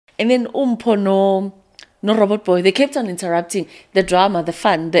And then no Robot Boy, they kept on interrupting the drama, the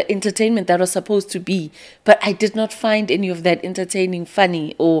fun, the entertainment that was supposed to be. But I did not find any of that entertaining,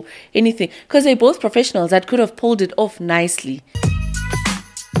 funny, or anything. Because they're both professionals that could have pulled it off nicely.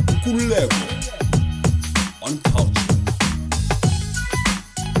 Nkululeko on Cultr.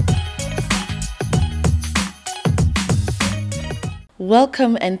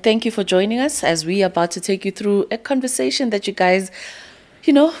 Welcome and thank you for joining us as we are about to take you through a conversation that you guys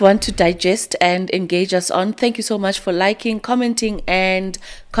want to digest and engage us on. Thank you so much for liking, commenting,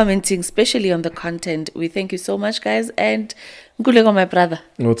 especially on the content. We thank you so much, guys. And Nkululeko, my brother.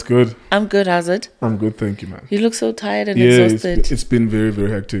 What's good? I'm good. How's it? I'm good, thank you, man. You look so tired and exhausted. It's been very,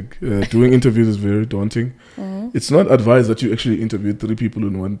 very hectic. Doing interviews is very daunting. It's not advised that you actually interview 3 people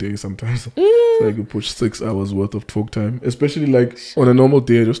in one day sometimes. So you push 6 hours worth of talk time. Especially like on a normal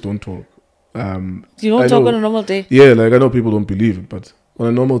day, I just don't talk. You don't talk on a normal day? Yeah, like I know people don't believe it, but on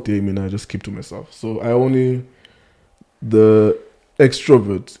a normal day, I just keep to myself. So the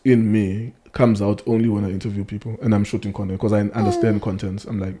extrovert in me comes out only when I interview people and I'm shooting content because I understand content.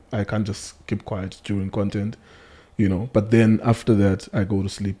 I'm like, I can't just keep quiet during content, But then after that, I go to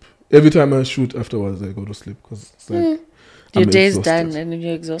sleep. Every time I shoot afterwards, I go to sleep because it's like your day's done and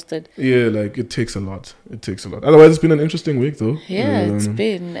you're exhausted. Yeah, like it takes a lot. Otherwise, it's been an interesting week, though. Yeah, it's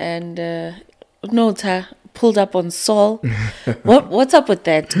been. And Nota pulled up on Sol. What's up with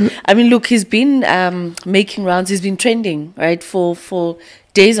that? I mean, look, he's been making rounds. He's been trending, right, for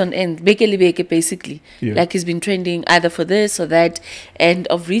days on end. Basically. Yeah. Like he's been trending either for this or that. And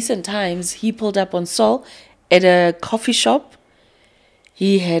of recent times, he pulled up on Sol at a coffee shop.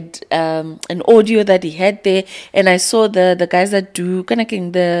 He had an audio that he had there, and I saw the guys that do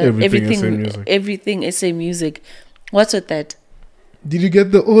everything essay music. What's with that? Did you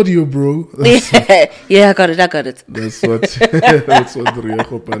get the audio, bro? Yeah, I got it. That's what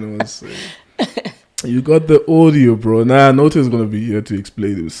Nhlanhla was saying. You got the audio, bro. Nota is gonna be here to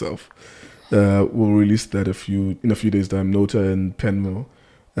explain himself. We'll release that in a few days' time. Nota and Penmo,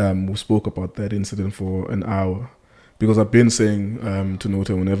 we spoke about that incident for an hour. Because I've been saying to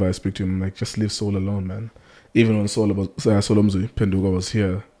Nota whenever I speak to him, like, just leave Sol alone, man. Even when Sol Phenduka was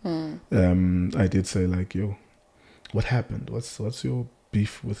here, I did say, like, yo, what happened? What's your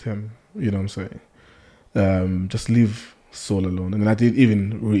beef with him? You know what I'm saying? Just leave Sol alone. And I did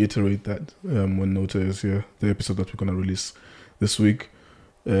even reiterate that when Nota is here, the episode that we're going to release this week.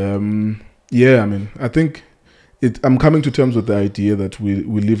 I think I'm coming to terms with the idea that we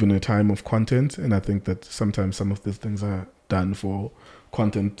live in a time of content, and I think that sometimes some of these things are done for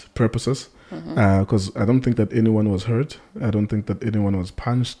content purposes. Because I don't think that anyone was hurt. I don't think that anyone was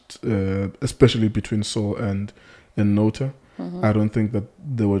punched, especially between Sol and Nota. I don't think that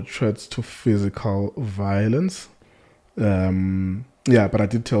there were threats to physical violence. But I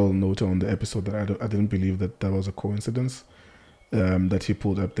did tell Nota on the episode that I didn't believe that was a coincidence. That he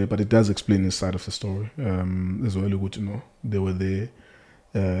pulled up there, but it does explain his side of the story. It's really good to know they were there.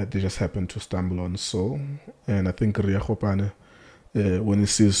 They just happened to stumble on Sol, and I think Nhlanhla, when he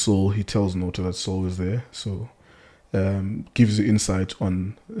sees Sol, he tells Nota that Sol is there. So gives you insight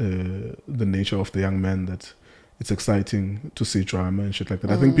on the nature of the young man. That it's exciting to see drama and shit like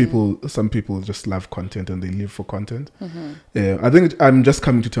that. I think some people just love content and they live for content. I think I'm just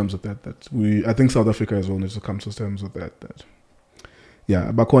coming to terms with that. I think South Africa as well needs to come to terms with that.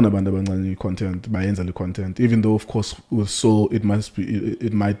 Yeah, bakhona abantu abancane content, bayenza le content. Even though, of course, with Sol, it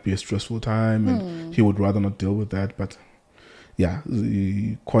might be a stressful time, and he would rather not deal with that. But yeah,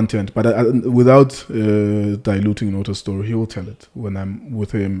 the content. But without diluting Nota's story, he will tell it when I'm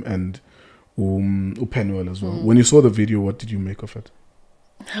with him and Penwell as well. When you saw the video, what did you make of it?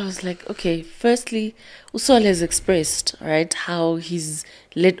 I was like, okay, firstly, Sol has expressed, right, how he's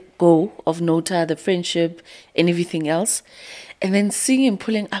let go of Nota, the friendship, and everything else. And then seeing him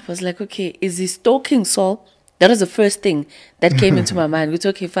pulling up, I was like, okay, is he stalking Sol? That was the first thing that came into my mind. It's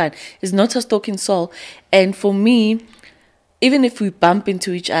okay, fine. Is Nota stalking Sol? And for me, even if we bump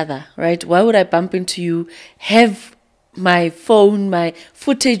into each other, right, why would I bump into you, have my phone, my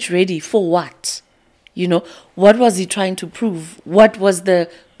footage ready for what? What was he trying to prove? What was the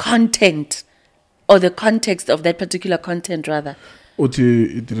content or the context of that particular content, rather?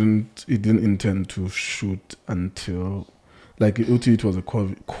 Uti, it didn't intend to shoot until, like, Uti, it was a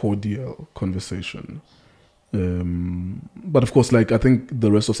cordial conversation. But of course, like, I think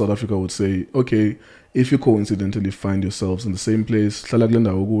the rest of South Africa would say, okay, if you coincidentally find yourselves in the same place, there's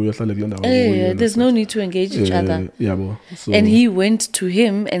no need to engage each other. Yeah, so. And he went to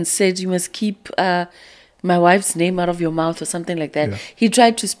him and said, you must keep my wife's name out of your mouth or something like that. Yeah. He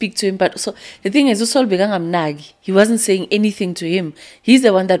tried to speak to him, but so the thing is, Sol Nagi. He wasn't saying anything to him. He's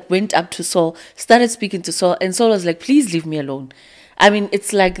the one that went up to Sol, started speaking to Sol, and Sol was like, please leave me alone. I mean,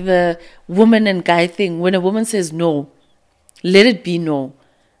 it's like the woman and guy thing. When a woman says no, let it be no.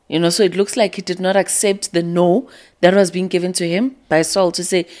 You know, so it looks like he did not accept the no that was being given to him by Sol to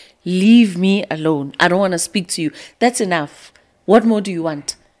say, leave me alone. I don't want to speak to you. That's enough. What more do you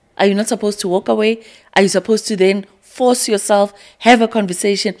want? Are you not supposed to walk away? Are you supposed to then force yourself, have a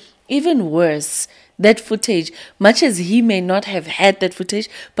conversation? Even worse, that footage, much as he may not have had that footage,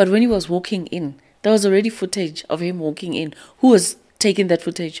 but when he was walking in, there was already footage of him walking in. Who was taking that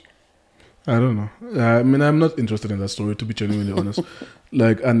footage? I don't know. I mean, I'm not interested in that story, to be genuinely honest.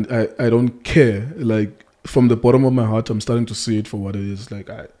 Like, and I don't care. Like, from the bottom of my heart, I'm starting to see it for what it is. Like,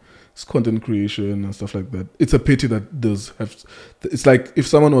 it's content creation and stuff like that. It's a pity that those have. It's like if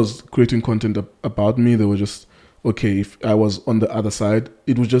someone was creating content about me, they were just okay. If I was on the other side,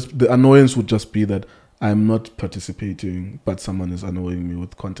 it would just, the annoyance would just be that I'm not participating, but someone is annoying me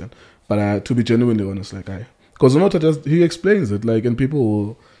with content. But to be genuinely honest, like because Nota just, he explains it, like, and people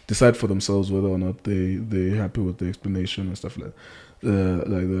will decide for themselves whether or not they're happy with the explanation and stuff like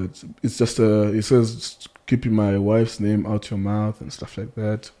that. It's just it says keeping my wife's name out your mouth and stuff like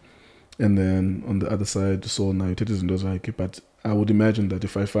that. And then on the other side, so now it isn't those like it, but I would imagine that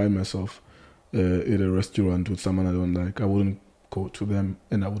if I find myself in a restaurant with someone I don't like, I wouldn't go to them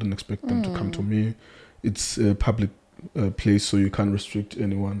and I wouldn't expect them to come to me. It's a public place, so you can't restrict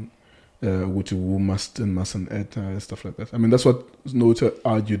anyone which who must and mustn't add stuff like that. I mean, that's what Nota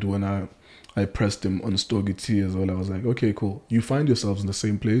argued when I pressed him on Stogie T as well. I was like, okay, cool. You find yourselves in the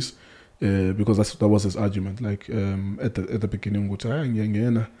same place because that was his argument. Like at the beginning, which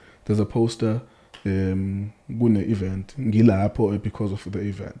there's a poster, gune event, ngilapho because of the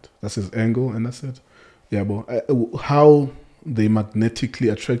event. That's his angle, and that's it. Yeah, but how they magnetically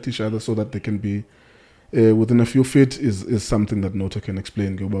attract each other so that they can be within a few feet is something that Nota can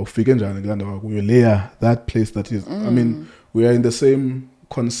explain. That place that is, I mean, we are in the same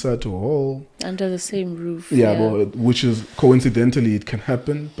concert hall. Under the same roof. Yeah, but which is coincidentally it can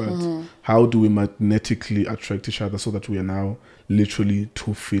happen, but how do we magnetically attract each other so that we are now literally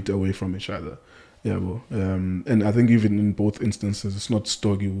 2 feet away from each other? Yeah, and I think even in both instances, it's not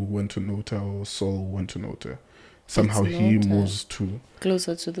Stogie who went to Nota or Sol who went to Nota. Somehow he moves to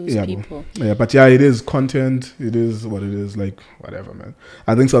closer to those people. Yeah, but yeah, it is content. It is what it is. Like whatever, man.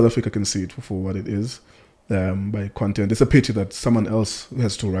 I think South Africa can see it for what it is. By content, it's a pity that someone else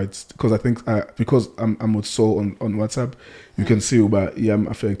has to write, because I think because I'm with Sol on WhatsApp, you can see Uba I'm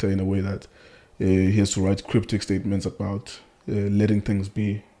affected in a way that he has to write cryptic statements about letting things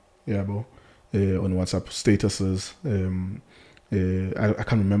be. Yeah, on WhatsApp statuses. I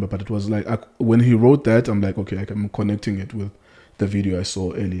can't remember, but it was like when he wrote that, I'm like, okay, I'm connecting it with the video I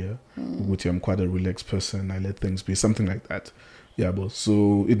saw earlier, which I'm quite a relaxed person. I let things be, something like that. Yeah, but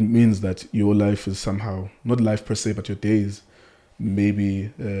so it means that your life is somehow, not life per se, but your days may be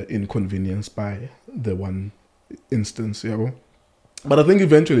inconvenienced by the one instance. Yeah, but I think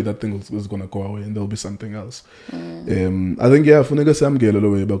eventually that thing is going to go away and there'll be something else. I think, yeah, funeka samgele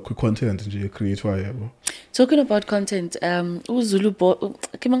lo way about content nje create. Talking about content, Zulu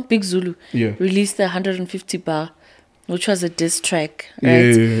Big Zulu released the 150 bar, which was a diss track,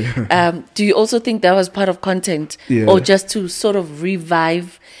 right? Yeah. Do you also think that was part of content, or just to sort of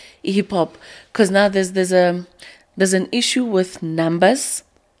revive hip hop? Because now there's an issue with numbers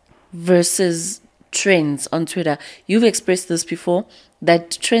versus trends on Twitter. You've expressed this before,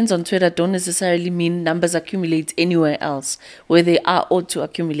 that trends on Twitter don't necessarily mean numbers accumulate anywhere else where they are ought to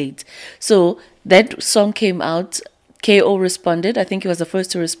accumulate. So that song came out. KO responded. I think he was the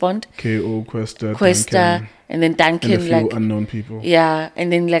first to respond. KO, Questa, and then Duncan, and a few unknown people. Yeah,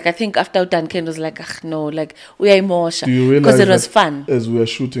 and then like I think after Duncan was like, no, like we are emotional because it was fun. As we are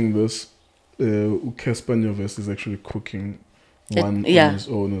shooting this, Cassper Nyovest is actually cooking one on his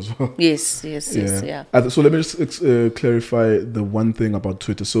own as well. Yes. So let me just clarify the one thing about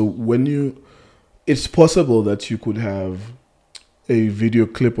Twitter. So it's possible that you could have a video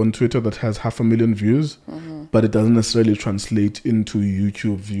clip on Twitter that has 500,000 views, but it doesn't necessarily translate into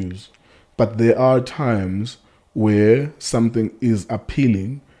YouTube views. But there are times where something is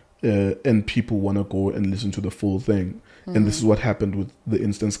appealing and people want to go and listen to the full thing. And this is what happened with the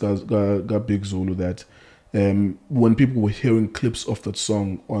instance got Big Zulu, that when people were hearing clips of that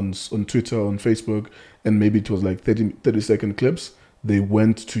song on Twitter, on Facebook, and maybe it was like 30-second clips, they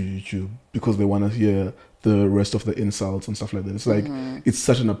went to YouTube because they want to hear the rest of the insults and stuff like that. It's like it's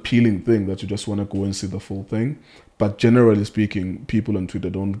such an appealing thing that you just want to go and see the full thing. But generally speaking, people on Twitter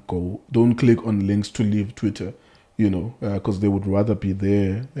don't click on links to leave Twitter, because they would rather be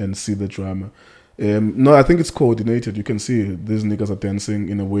there and see the drama. No, I think it's coordinated. You can see these niggas are dancing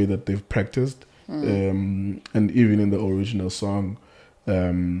in a way that they've practiced. And even in the original song,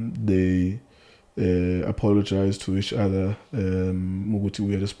 they apologize to each other. Muguti,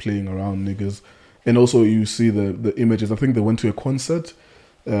 we are just playing around, niggas. And also you see the images. I think they went to a concert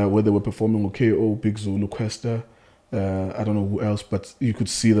where they were performing with KO, Big Zulu, Questa. I don't know who else, but you could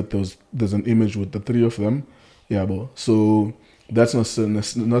see that there's an image with the three of them. Yeah, bro. So that's not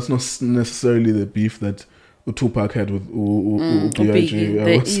necessarily the beef that Tupac had with B.I.G.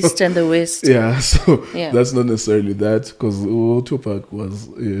 The East and the West. Yeah, so that's not necessarily that, because Tupac was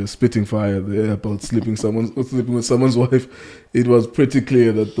spitting fire there about sleeping with someone's wife. It was pretty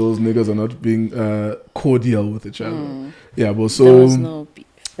clear that those niggas are not being cordial with each other. Yeah, but so there was no beef.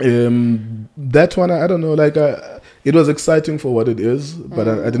 That one, I don't know. Like, it was exciting for what it is, but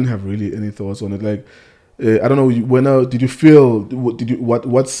I didn't have really any thoughts on it. Like, I don't know. Did you feel?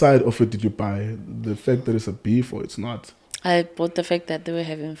 What side of it did you buy? The fact that it's a beef or it's not? I bought the fact that they were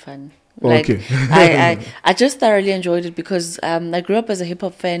having fun. Okay. I just thoroughly enjoyed it because I grew up as a hip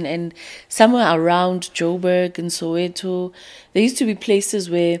hop fan, and somewhere around Joburg and Soweto, there used to be places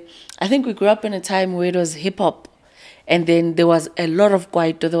where I think we grew up in a time where it was hip hop. And then there was a lot of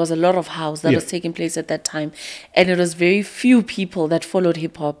kwaito, there was a lot of house that was taking place at that time. And it was very few people that followed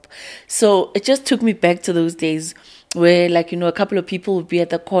hip-hop. So it just took me back to those days where, like, a couple of people would be at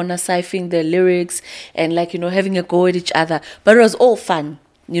the corner siphoning the lyrics and, like, having a go at each other. But it was all fun,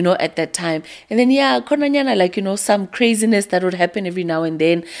 at that time. And then, konanyana, like, some craziness that would happen every now and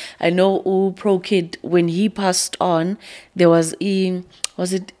then. I know Pro Kid, when he passed on, there was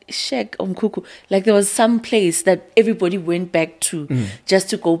it Sheikh Omkuku? Like, there was some place that everybody went back to just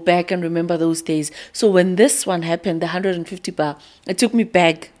to go back and remember those days. So when this one happened, the 150 bar, it took me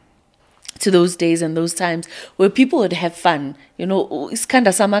back to those days and those times where people would have fun, it's kind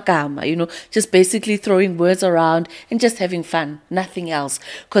of samakama, just basically throwing words around and just having fun, nothing else.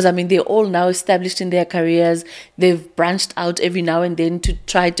 Because, they're all now established in their careers. They've branched out every now and then to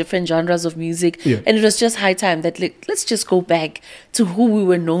try different genres of music. Yeah. And it was just high time that, like, let's just go back to who we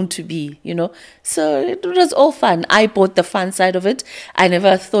were known to be, So it was all fun. I bought the fun side of it. I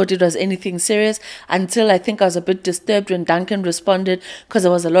never thought it was anything serious until I think I was a bit disturbed when Duncan responded, because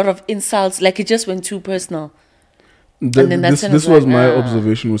there was a lot of insults. Like, it just went too personal. This was my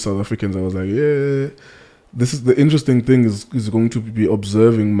observation with South Africans. I was like, this is the interesting thing is going to be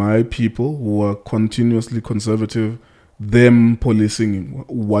observing my people who are continuously conservative, them policing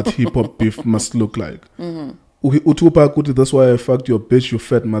what hip-hop beef must look like. Utupa, that's why I fucked your bitch, you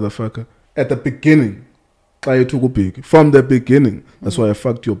fat motherfucker. At the beginning, from the beginning, that's why I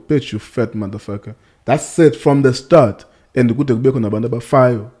fucked your bitch, you fat motherfucker. That's it from the start. And the good be on about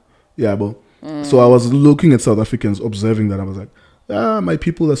 5. Yeah, but so I was looking at South Africans, observing that. I was like, my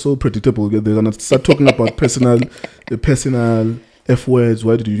people are so predictable. They're gonna start talking about the personal F words.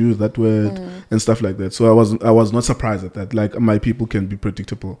 Why did you use that word and stuff like that? So I was not surprised at that. Like, my people can be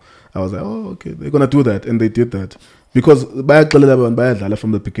predictable. I was like, oh, okay, they're gonna do that, and they did that because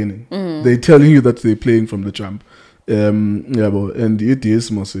from the beginning, they're telling you that they're playing from the jump. And it is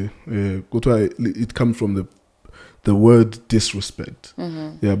mostly it comes from the word disrespect.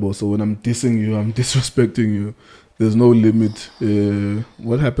 Yeah, but so when I'm dissing you, I'm disrespecting you. There's no limit.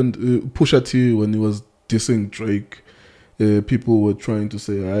 What happened? Pusha T, when he was dissing Drake, people were trying to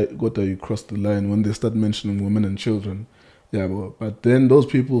say, you crossed the line when they start mentioning women and children. Yeah, but then those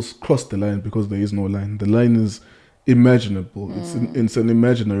people crossed the line because there is no line. The line is imaginable. It's an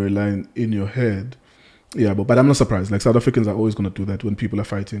imaginary line in your head. Yeah, but I'm not surprised. Like, South Africans are always going to do that when people are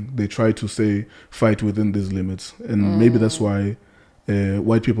fighting. They try to fight within these limits. And maybe that's why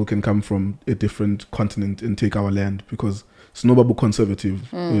white people can come from a different continent and take our land, because it's no babu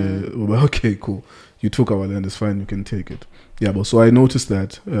conservative. Okay, cool. You took our land, it's fine, you can take it. Yeah, but so I noticed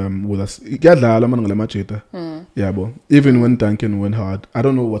that with us. Yeah, but even when Duncan went hard, I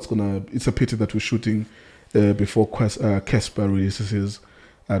don't know it's a pity that we're shooting before Cassper releases his.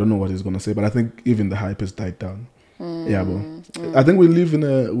 I don't know what he's gonna say, but I think even the hype has died down. Yeah, but I think we live in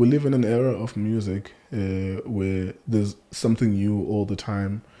an era of music where there's something new all the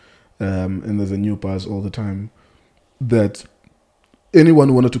time, and there's a new buzz all the time. That anyone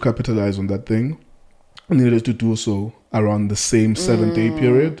who wanted to capitalize on that thing needed to do so around the same 7-day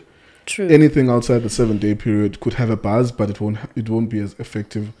period. True. Anything outside the 7-day period could have a buzz, but it won't be as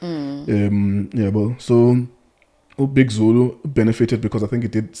effective. Yeah, but so. Big Zulu benefited because I think he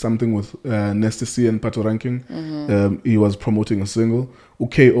did something with Nasty C and Pato Ranking. He was promoting a single.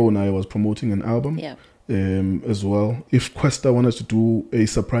 KO now was promoting an album. Yeah. As well. If Questa wanted to do a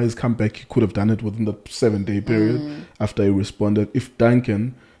surprise comeback, he could have done it within the 7-day period after he responded. If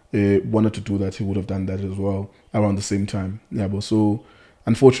Duncan wanted to do that, he would have done that as well around the same time. Yeah, but so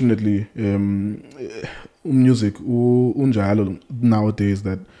unfortunately, music unjalo nowadays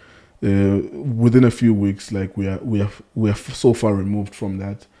that within a few weeks, like we are so far removed from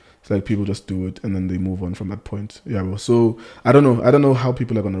that. It's like people just do it and then they move on from that point. Yeah, well, so I don't know how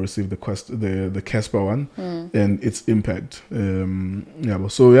people are gonna receive the Cassper one and its impact. Yeah, well,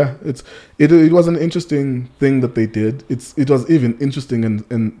 so yeah, it was an interesting thing that they did. It was even interesting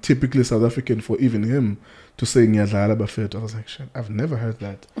and typically South African for even him to say Nyadlala Bafet. I was like, shit, I've never heard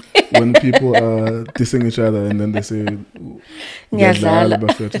that. When people are dissing each other and then they say Nyadlala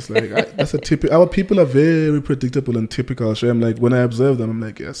Bafet, it's like that's a typical. Our people are very predictable and typical. So I'm like, when I observe them, I'm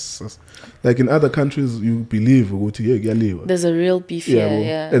like, yes. Like in other countries, you believe there's a real beef here,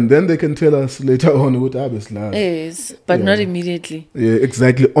 yeah. And then they can tell us later on what yes, but not immediately. Yeah,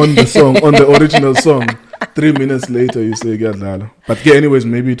 exactly. On the song, on the original song. 3 minutes later, you say Nyadlala. But yeah, anyways,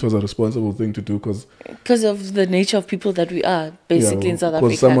 maybe it was a responsible thing to do because of the nature of people that we are, basically in South Africa.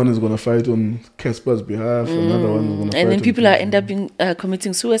 Because someone is going to fight on Casper's behalf, another one is going to fight. And then people end up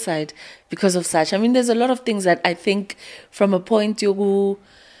committing suicide because of such. I mean, there's a lot of things that I think from a point you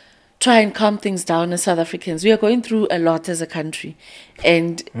try and calm things down as South Africans. We are going through a lot as a country.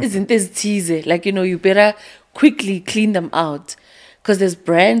 And isn't this teaser? Like, you better quickly clean them out. Because there's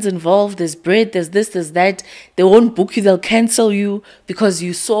brands involved, there's bread, there's this, there's that. They won't book you, they'll cancel you because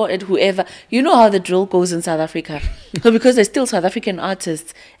you saw it, whoever. You know how the drill goes in South Africa. So because they're still South African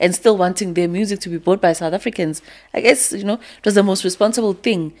artists and still wanting their music to be bought by South Africans, I guess, it was the most responsible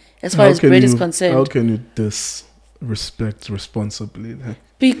thing as far as bread is concerned. How can you disrespect responsibly?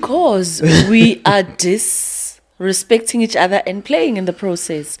 Because we are disrespecting each other and playing in the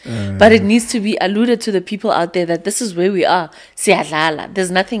process. But it needs to be alluded to the people out there that this is where we are. Siyadlala.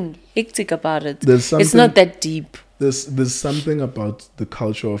 There's nothing hectic about it. It's not that deep. There's something about the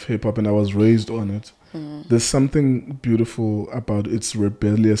culture of hip-hop, and I was raised on it. There's something beautiful about its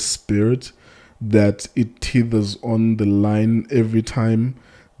rebellious spirit that it tethers on the line every time,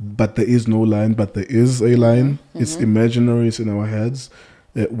 but there is no line, but there is a line. It's imaginary, it's in our heads.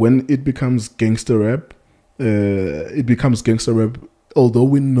 When it becomes gangster rap, although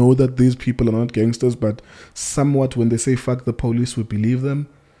we know that these people are not gangsters, but somewhat when they say fuck the police, we believe them,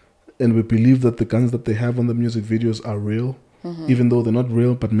 and we believe that the guns that they have on the music videos are real, even though they're not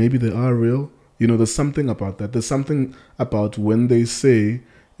real, but maybe they are real. There's something about that. There's something about when they say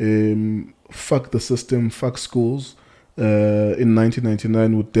fuck the system, fuck schools, in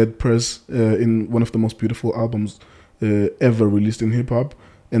 1999 with Dead Press, in one of the most beautiful albums ever released in hip-hop,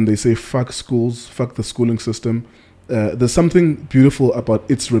 and they say fuck schools, fuck the schooling system. There's something beautiful about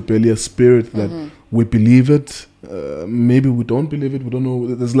its rebellious spirit that we believe it, maybe we don't believe it, we don't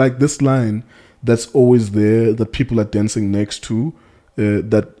know. There's like this line that's always there that people are dancing next to,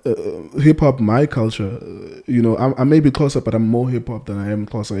 that hip-hop, my culture, I may be closer, but I'm more hip-hop than I am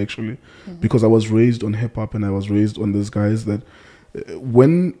closer actually, because I was raised on hip-hop and I was raised on these guys that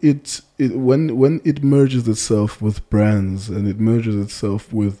when it merges itself with brands and it merges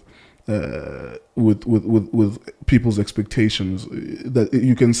itself with people's expectations, that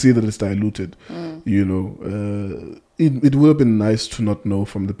you can see that it's diluted. It would have been nice to not know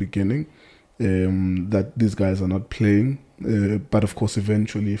from the beginning that these guys are not playing, but of course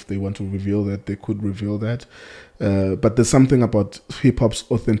eventually if they want to reveal that, they could reveal that, but there's something about hip-hop's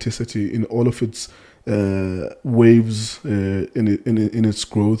authenticity in all of its waves, in its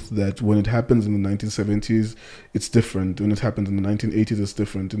growth, that when it happens in the 1970s it's different, when it happens in the 1980s it's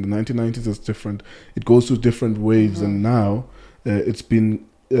different, in the 1990s it's different, it goes through different waves, and now it's been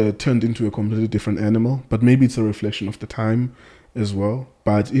turned into a completely different animal, but maybe it's a reflection of the time as well.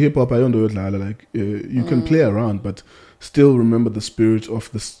 But hip-hop, I don't know, like you can play around but still remember the spirit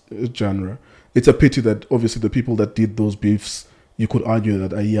of this genre. It's a pity that obviously the people that did those beefs, you could argue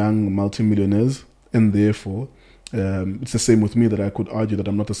that are young multimillionaires, and therefore it's the same with me, that I could argue that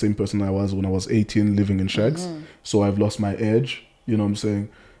I'm not the same person I was when I was 18 living in shags, so I've lost my edge, you know what I'm saying?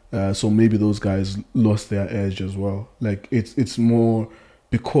 So maybe those guys lost their edge as well. Like it's more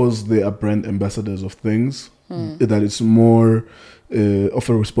because they are brand ambassadors of things, that it's more of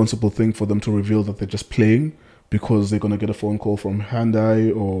a responsible thing for them to reveal that they're just playing, because they're going to get a phone call from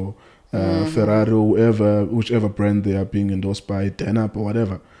Hyundai or Ferrari or whichever brand they are being endorsed by, Denap or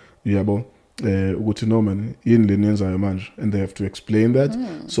whatever. Yeah, but and they have to explain that.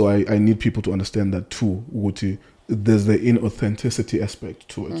 So I need people to understand that too. there's the inauthenticity aspect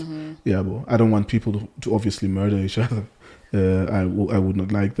to it. Yeah, but I don't want people to obviously murder each other. I would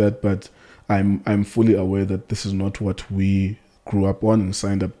not like that, but I'm fully aware that this is not what we grew up on and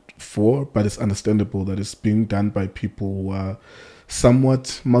signed up for, but it's understandable that it's being done by people who are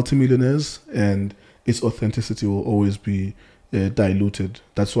somewhat multimillionaires, and its authenticity will always be diluted.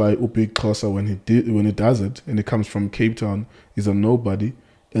 That's why Upi Xhosa, when he does it, and it comes from Cape Town, is a nobody,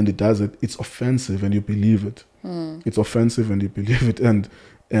 and he does it, it's offensive and you believe it. It's offensive and you believe it,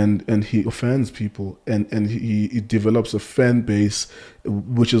 and he offends people, and he develops a fan base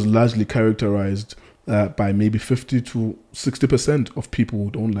which is largely characterized by maybe 50 to 60% of people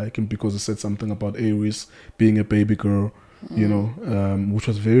who don't like him because he said something about Aries being a baby girl, you know, which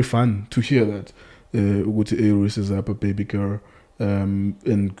was very fun to hear that. With Aries is up a baby girl,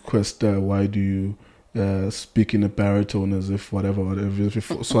 and Questa, why do you speak in a baritone as if whatever, if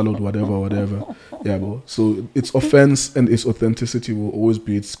you swallowed whatever. Yeah, bro. So its offense and its authenticity will always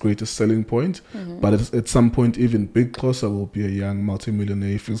be its greatest selling point. But at some point, even Big Xhosa will be a young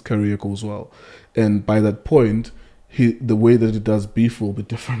multimillionaire if his career goes well. And by that point, the way that it does beef will be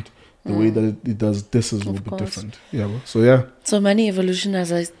different. The way that it does disses will be different. Yeah, bro. So yeah. So money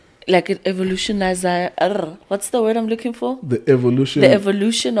evolutionizes. What's the word I'm looking for? The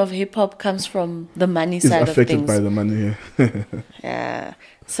evolution of hip hop comes from the money is side of things. affected by the money. Yeah. Yeah.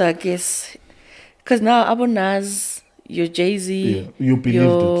 So I guess because now Abu Nas, your Jay-Z, Yeah, you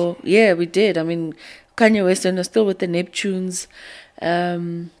believed it. Yeah, we did. I mean, Kanye West and still with the Neptunes.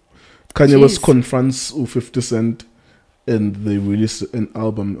 Kanye West confronts 50 Cent, and they release an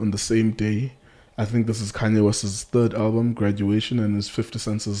album on the same day. I think this is Kanye West's third album, Graduation, and it's 50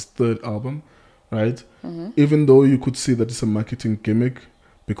 Cent's third album, right? Even though you could see that it's a marketing gimmick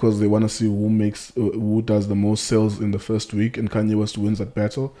because they want to see who does the most sales in the first week, and Kanye West wins that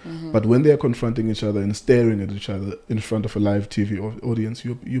battle. But when they are confronting each other and staring at each other in front of a live TV audience,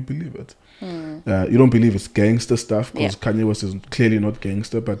 you believe it. You don't believe it's gangster stuff because Kanye West is clearly not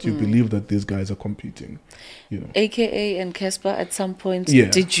gangster, but you believe that these guys are competing. You know. AKA and Cassper, at some point,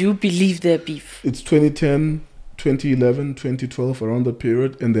 did you believe their beef? It's 2010, 2011, 2012, around that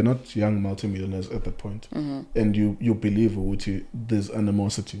period, and they're not young multimillionaires at that point. And you believe there's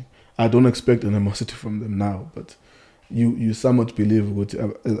animosity. I don't expect animosity from them now, but you somewhat believe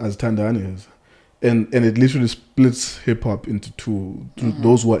as Tandani is. And it literally splits hip-hop into two.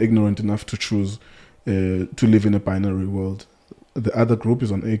 Those who are ignorant enough to choose to live in a binary world. The other group is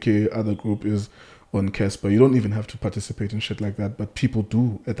on AKA, other group is on Cassper. You don't even have to participate in shit like that, but people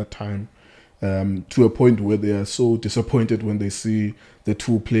do at that time, to a point where they are so disappointed when they see the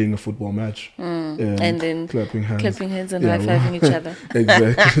two playing a football match and then clapping hands and high-fiving each other.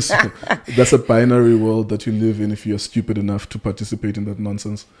 Exactly. So that's a binary world that you live in if you're stupid enough to participate in that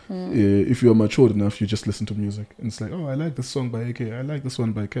nonsense. If you're matured enough, you just listen to music. And it's like, oh, I like this song by AK. I like this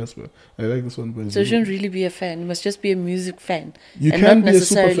one by Cassper. I like this one by Zulu. So you shouldn't really be a fan. You must just be a music fan. You and can not be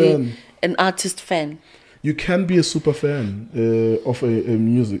necessarily a super fan. An artist fan. You can be a super fan of a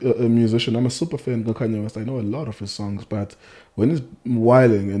musician. I'm a super fan of Kanye West. I know a lot of his songs, but when he's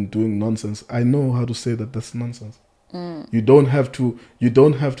whiling and doing nonsense, I know how to say that that's nonsense. You don't have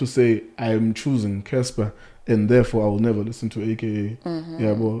to say I'm choosing Cassper and therefore I will never listen to AKA.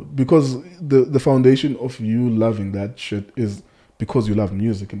 Yeah, well, because the foundation of you loving that shit is because you love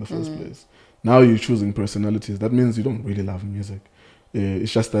music in the first place. Now you're choosing personalities. That means you don't really love music.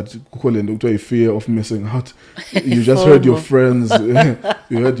 It's just that a fear of missing out. You just heard your friends.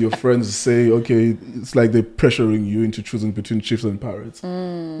 Say, okay, it's like they're pressuring you into choosing between Chiefs and Pirates.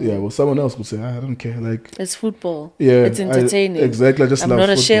 Yeah, well, someone else would say, I don't care. Like it's football. Yeah, it's entertaining. Exactly. I just I'm love not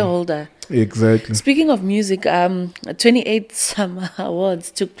football. A shareholder. Exactly. Speaking of music, 28 Summer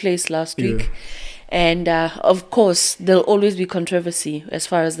Awards took place last week. And of course, there'll always be controversy as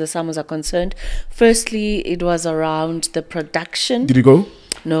far as the summers are concerned. Firstly, it was around the production. Did you go?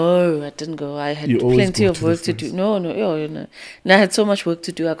 No, I didn't go. I had plenty of work to do. No. No, I had so much work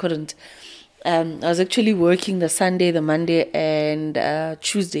to do, I couldn't. I was actually working the Sunday, the Monday, and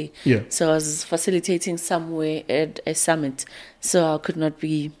Tuesday. Yeah. So I was facilitating somewhere at a summit. So I could not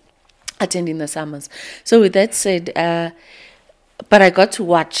be attending the summers. So with that said, but I got to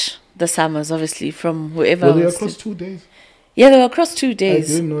watch the summers, obviously, from whoever. Well, they were across 2 days. Yeah, they were across 2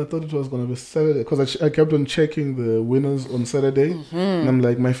 days. I didn't know. I thought it was going to be Saturday because I kept on checking the winners on Saturday. And I'm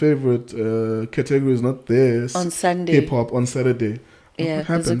like, my favorite category is not this. On Sunday. Hip hop on Saturday. Yeah,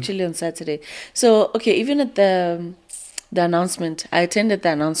 it's actually on Saturday. So, okay, even at the announcement, I attended the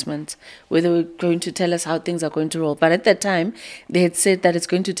announcement where they were going to tell us how things are going to roll. But at that time, they had said that it's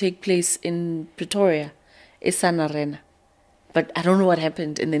going to take place in Pretoria, Sun Arena. But I don't know what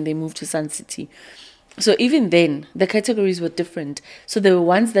happened, and then they moved to Sun City. So even then, the categories were different. So there were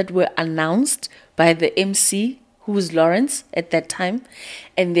ones that were announced by the MC, who was Lawrence at that time.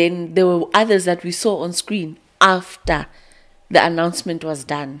 And then there were others that we saw on screen after the announcement was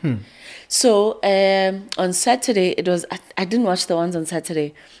done. So on Saturday, it was, I didn't watch the ones on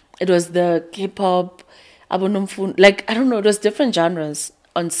Saturday. It was the K-pop, Abonumfun, like, I don't know, it was different genres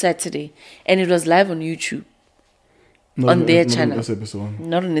on Saturday. And it was live on YouTube. On their channel. Not on SABC1.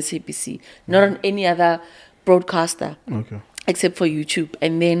 Not on SABC. Not on any other broadcaster. Okay. Except for YouTube.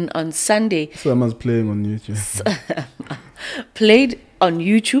 And then on Sunday, Someone's playing on YouTube. played on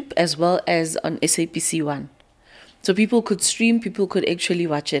YouTube as well as on SABC1. So people could stream, people could actually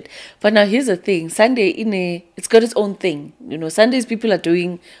watch it. But now here's the thing. Sunday, it's got its own thing. You know, Sundays people are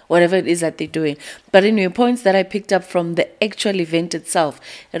doing whatever it is that they're doing. But anyway, points that I picked up from the actual event itself,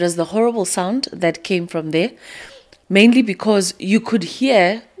 it was the horrible sound that came from there. Mainly because you could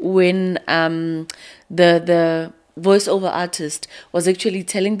hear when the voiceover artist was actually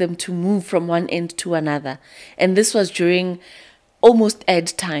telling them to move from one end to another. And this was during almost ad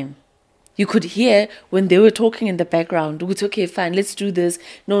time. You could hear when they were talking in the background, it's okay, fine, let's do this.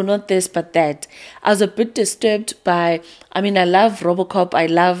 No, not this, but that. I was a bit disturbed by, I love Robocop, I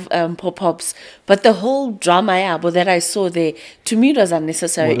love Pop-Pops, but the whole drama that I saw there, to me it was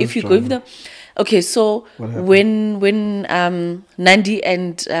unnecessary. If you give them... Okay, so when Nandi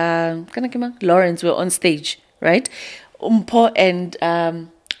and Lawrence were on stage, right? Umpo and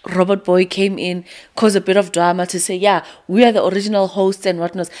Robert Boy came in, caused a bit of drama to say, yeah, we are the original hosts and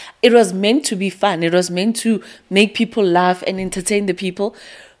whatnot. It was meant to be fun. It was meant to make people laugh and entertain the people.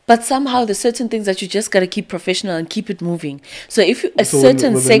 But somehow there's certain things that you just got to keep professional and keep it moving. So if you,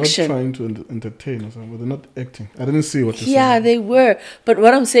 certain section... Were they not trying to entertain or something? Were they not acting? I didn't see what you said. Yeah, they were. But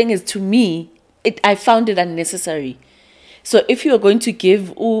what I'm saying is, to me, I found it unnecessary. So if you are going to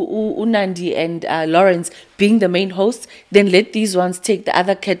give Unandi and Lawrence being the main hosts, then let these ones take the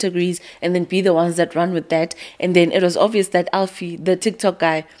other categories and then be the ones that run with that. And then it was obvious that Alfie, the TikTok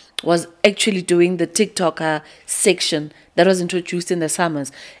guy, was actually doing the TikToker section that was introduced in the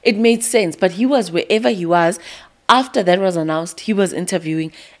summers. It made sense, but he was wherever he was. After that was announced, he was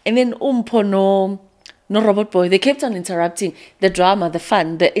interviewing. And then no Robot Boy, they kept on interrupting the drama, the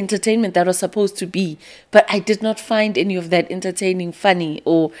fun, the entertainment that was supposed to be. But I did not find any of that entertaining, funny,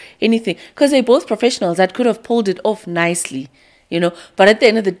 or anything. Because they're both professionals that could have pulled it off nicely, you know. But at the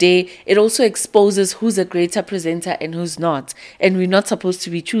end of the day, it also exposes who's a greater presenter and who's not. And we're not supposed to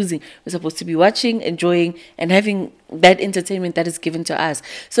be choosing. We're supposed to be watching, enjoying, and having that entertainment that is given to us.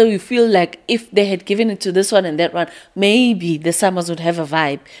 So we feel like if they had given it to this one and that one, maybe the summers would have a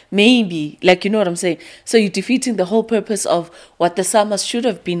vibe. Maybe, like, you know what I'm saying? So you're defeating the whole purpose of what the summers should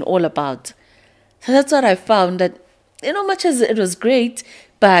have been all about. So that's what I found, that, you know, much as it was great,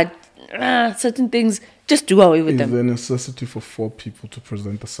 but certain things, just do away with them. Is there a necessity for 4 people to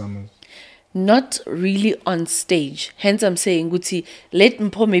present the summers? Not really on stage. Hence I'm saying, Guti, let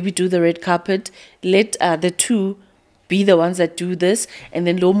Mpo maybe do the red carpet, let the 2 be the ones that do this, and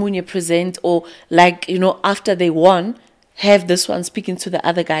then Lomunye present, or like, you know, after they won, have this one speaking to the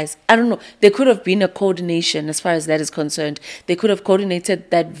other guys. I don't know. There could have been a coordination as far as that is concerned. They could have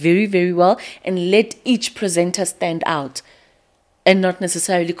coordinated that very, very well and let each presenter stand out and not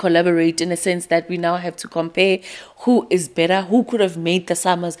necessarily collaborate, in a sense that we now have to compare who is better, who could have made the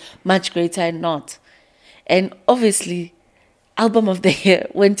summers much greater and not. And obviously, album of the year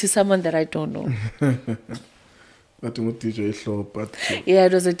went to someone that I don't know. But DJ Flow, but yeah,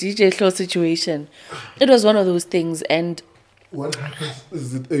 it was a DJ Flow situation. It was one of those things. And what happens?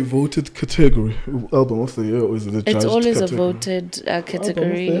 Is it a voted category, album of the year, or is it a judged it's always category? a voted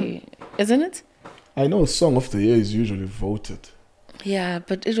category, isn't it? I know song of the year is usually voted. Yeah,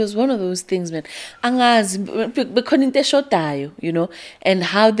 but it was one of those things, man. Angazi, because in the show, you know, and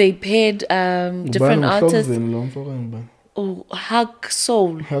how they paired different artists. Oh, Hug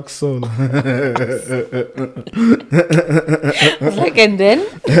Soul. Hug Soul. I was like, and then?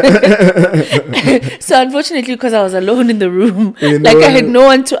 So unfortunately, because I was alone in the room, like I had no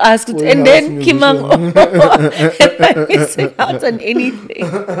one to ask. And then Kimang, am I missing out on anything?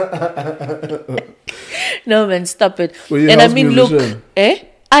 No, man, stop it. And I mean, look,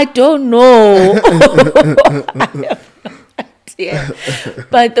 I don't know. I have no idea.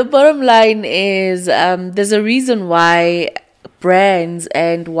 But the bottom line is, there's a reason why brands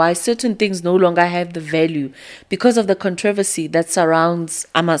and why certain things no longer have the value because of the controversy that surrounds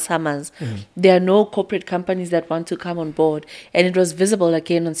Amasamas. There are no corporate companies that want to come on board, and it was visible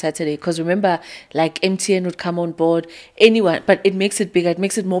again on Saturday because remember, like MTN would come on board, anyone, but it makes it bigger, it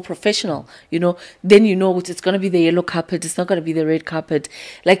makes it more professional, then it's going to be the yellow carpet, it's not going to be the red carpet,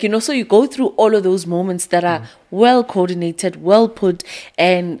 so you go through all of those moments that are well coordinated, well put,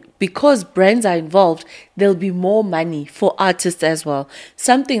 and because brands are involved, there'll be more money for artists as well.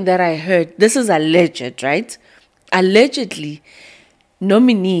 Something that I heard, this is alleged, right? Allegedly,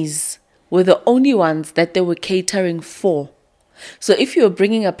 nominees were the only ones that they were catering for. So if you're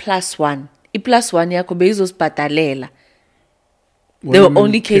bringing a +1, i+1 yakho bezosibhadalela. They were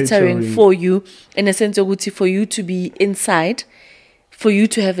only catering for you in a sense of for you to be inside, for you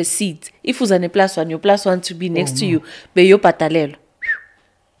to have a seat. If it was an +1, your +1 to be next to you, beyobhadalelwa.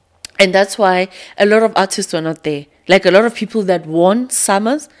 And that's why a lot of artists were not there. Like a lot of people that won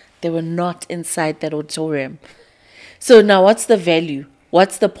Summers, they were not inside that auditorium. So now what's the value?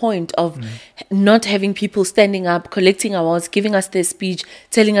 What's the point of not having people standing up, collecting awards, giving us their speech,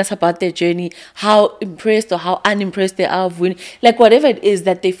 telling us about their journey, how impressed or how unimpressed they are of winning, like whatever it is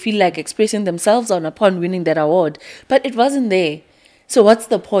that they feel like expressing themselves on upon winning that award. But it wasn't there. So what's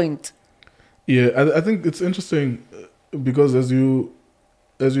the point? Yeah, I think it's interesting because as you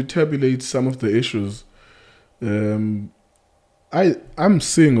tabulate some of the issues, I'm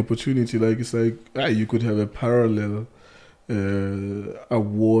seeing opportunity. Like it's like you could have a parallel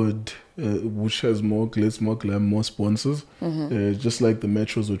award which has more glitz, more glam, more sponsors. Just like the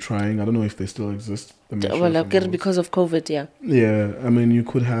metros were trying. I don't know if they still exist. Well, because of COVID, yeah. Yeah, I mean you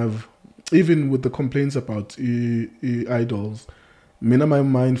could have, even with the complaints about idols. My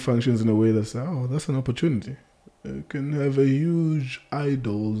mind functions in a way that's that's an opportunity. You can have a huge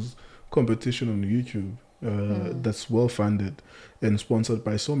idols competition on YouTube that's well funded and sponsored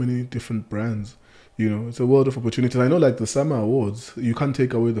by so many different brands. It's a world of opportunities. I know, like the Summer Awards, you can't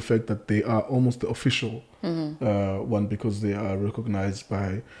take away the fact that they are almost the official one because they are recognized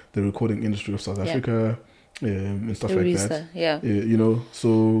by the recording industry of South Africa and stuff like that. Yeah.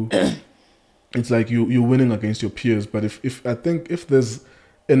 So it's like you're winning against your peers. But if I think if there's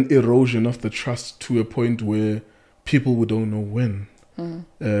an erosion of the trust to a point where people who don't know when.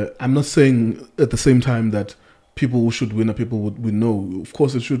 I'm not saying at the same time that people who should win are people we know. Of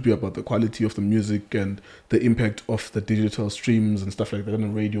course, it should be about the quality of the music and the impact of the digital streams and stuff like that,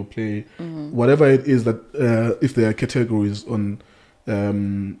 and radio play. Whatever it is that, if there are categories on,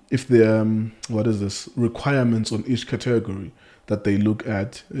 if there are, requirements on each category that they look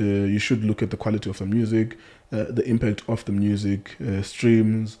at, you should look at the quality of the music, the impact of the music,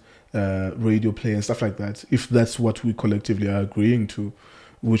 streams, radio play and stuff like that, if that's what we collectively are agreeing to,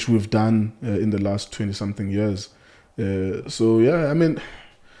 which we've done in the last 20-something years. So yeah, I mean,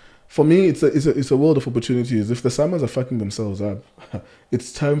 for me, it's a world of opportunities. If the Summers are fucking themselves up,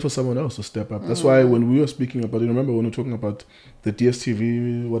 it's time for someone else to step up. That's why when we were speaking about, remember when we were talking about the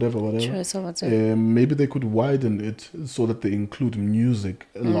DSTV, whatever, maybe they could widen it so that they include music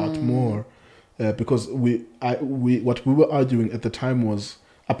a lot more, because what we were arguing at the time was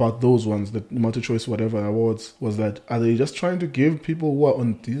about those ones, the multi-choice whatever awards, was that are they just trying to give people who are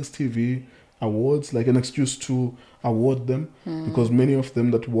on DSTV awards like an excuse to award them? Because many of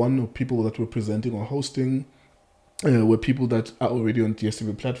them that won, or people that were presenting or hosting, were people that are already on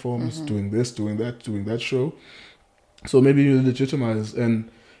DSTV platforms, doing this, doing that show. So maybe you legitimize, and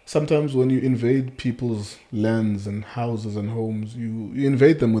sometimes when you invade people's lands and houses and homes, you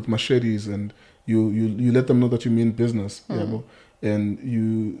invade them with machetes, and you let them know that you mean business. And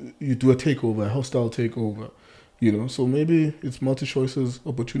you do a takeover, a hostile takeover, So maybe it's multi-choice's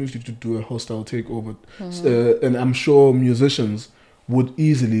opportunity to do a hostile takeover. And I'm sure musicians would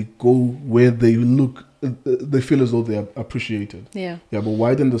easily go where they feel as though they are appreciated. Yeah, but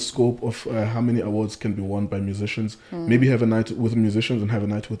widen the scope of how many awards can be won by musicians. Maybe have a night with musicians and have a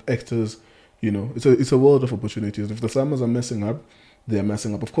night with actors. It's a world of opportunities. If the Summers are messing up, they are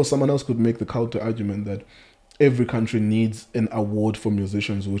messing up. Of course, someone else could make the counter argument that every country needs an award for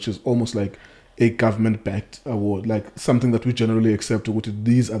musicians, which is almost like a government-backed award, like something that we generally accept.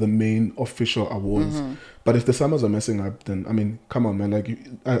 These are the main official awards. But if the Summers are messing up, then I mean, come on, man! Like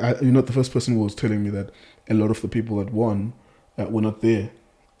you're not the first person who was telling me that a lot of the people that won were not there.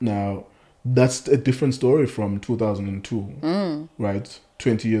 Now that's a different story from 2002, right?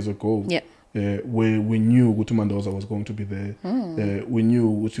 20 years ago. Yeah. Where we knew Gutu Mandoza was going to be there. We knew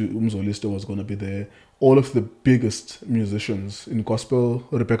Gutu Umzolisto was going to be there. All of the biggest musicians in gospel,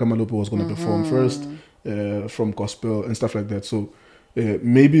 Rebecca Malope was going to perform first from gospel and stuff like that. So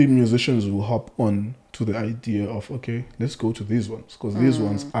maybe musicians will hop on to the idea of, okay, let's go to these ones, because these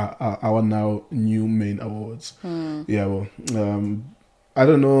ones are our now new main awards. Yeah, well, I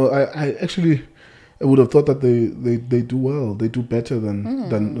don't know. I actually I would have thought that they do well. They do better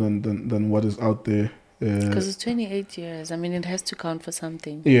than what is out there. Because it's 28 years. I mean, it has to count for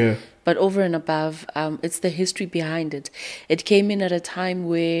something. Yeah. But over and above, it's the history behind it. It came in at a time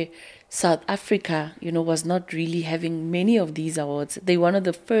where South Africa, was not really having many of these awards. They were one of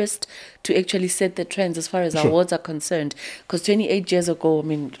the first to actually set the trends as far as awards are concerned. Because 28 years ago, I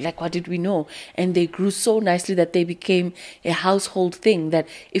mean, like, what did we know? And they grew so nicely that they became a household thing that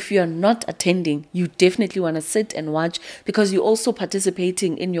if you're not attending, you definitely want to sit and watch, because you're also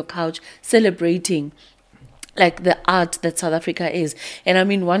participating in your couch, celebrating like the art that South Africa is. And I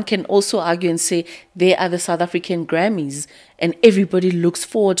mean, one can also argue and say they are the South African Grammys, and everybody looks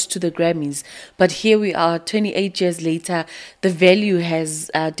forward to the Grammys. But here we are 28 years later, the value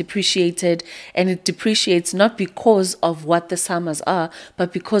has depreciated, and it depreciates not because of what the SAMAs are,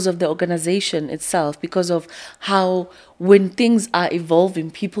 but because of the organization itself, because of how when things are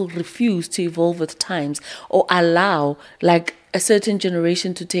evolving, people refuse to evolve with times or allow like a certain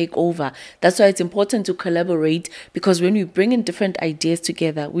generation to take over. That's why it's important to collaborate, because when we bring in different ideas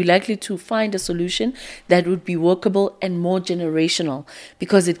together, we're likely to find a solution that would be workable and more generational,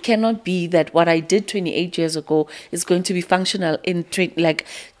 because it cannot be that what I did 28 years ago is going to be functional in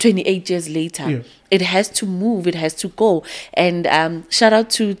 28 years later. Yeah. It has to move, it has to go. And shout out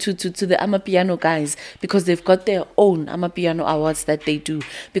to the Amapiano guys, because they've got their own Amapiano awards that they do,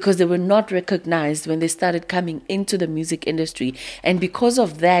 because they were not recognized when they started coming into the music industry. And because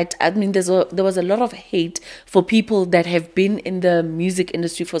of that, I mean, there was a lot of hate for people that have been in the music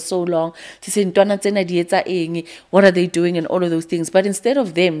industry for so long to say, what are they doing, and all of those things. But instead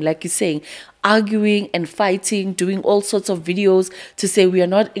of them, like you're saying, arguing and fighting, doing all sorts of videos to say we are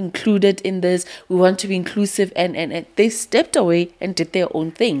not included in this, we want to be inclusive, and they stepped away and did their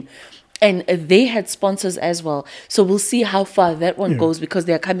own thing. And they had sponsors as well. So we'll see how far that one goes, because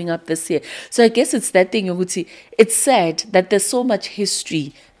they're coming up this year. So I guess it's that thing, Yoguti. It's sad that there's so much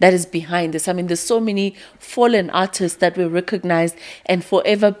history that is behind this. I mean, there's so many fallen artists that will recognize and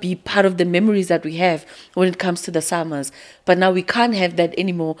forever be part of the memories that we have when it comes to the SAMAs. But now we can't have that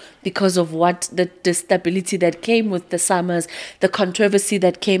anymore because of what the stability that came with the SAMAs, the controversy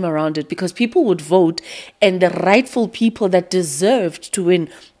that came around it, because people would vote, and the rightful people that deserved to win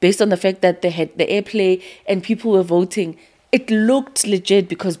based on the fact that they had the airplay and people were voting, it looked legit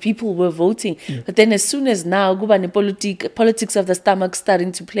because people were voting. But then as soon as now politics of the stomach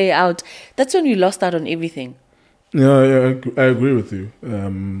starting to play out, that's when we lost out on everything. Yeah, I agree with you.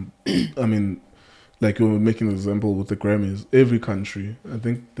 I mean, like you were making an example with the Grammys. Every country, I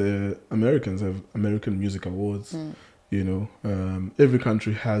think the Americans have American Music Awards. Every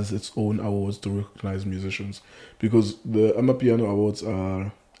country has its own awards to recognize musicians, because the Amapiano Awards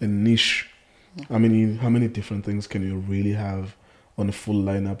are a niche. How many different things can you really have on a full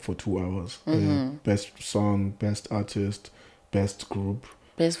lineup for 2 hours? Best song, best artist, best group,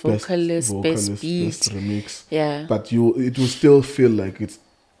 best vocalist, best beat, best remix. Yeah. But it will still feel like it's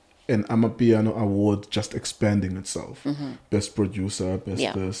an Amapiano award just expanding itself. Best producer,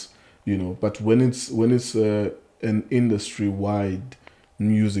 best this, But when it's an industry-wide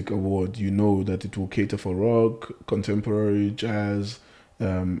music award, that it will cater for rock, contemporary, jazz,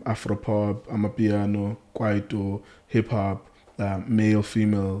 Afropop, Amapiano, Kwaito, hip hop, male,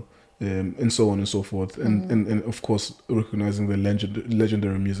 female, and so on and so forth, and of course recognizing the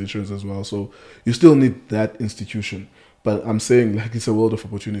legendary musicians as well. So you still need that institution. But I'm saying, like, it's a world of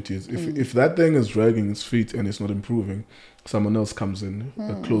opportunities. If that thing is dragging its feet and it's not improving, someone else comes in,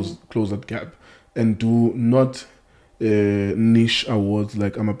 close that gap, and do not niche awards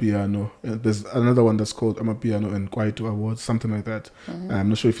like Amapiano. There's another one that's called Amapiano and Kwaito Awards, something like that. I'm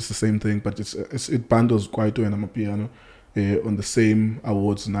not sure if it's the same thing, but it bundles Kwaito and Amapiano on the same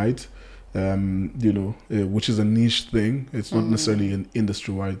awards night. Which is a niche thing. It's not necessarily an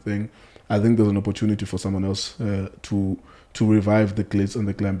industry-wide thing. I think there's an opportunity for someone else to revive the glitz and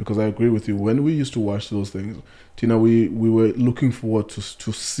the glam, because I agree with you. When we used to watch those things, Tina, we were looking forward to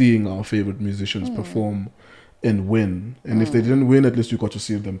seeing our favorite musicians perform and win. And if they didn't win, at least you got to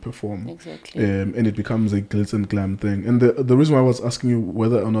see them perform. Exactly. And it becomes a glitz and glam thing. And the reason why I was asking you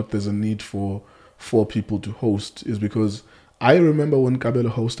whether or not there's a need for 4 people to host is because I remember when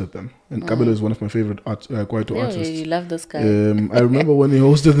Kabelo hosted them, and Kabelo is one of my favorite Kwaito artists. You love this guy. I remember when he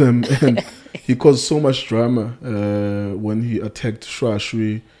hosted them, and he caused so much drama when he attacked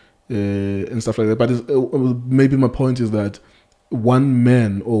Shwashwi and stuff like that. But maybe my point is that one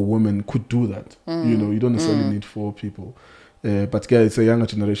man or woman could do that. You don't necessarily need 4 people. But yeah, it's a younger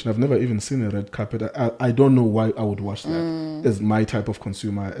generation. I've never even seen a red carpet. I don't know why I would watch that. As my type of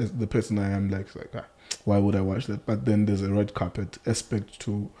consumer, as the person I am, why would I watch that? But then there's a red carpet aspect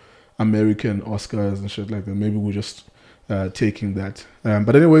to American Oscars and shit like that. Maybe we're just taking that.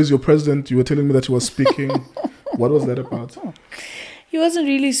 But anyways, your president, you were telling me that he was speaking. What was that about? He wasn't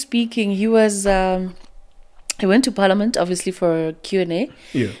really speaking. He was... he went to Parliament, obviously, for a Q&A.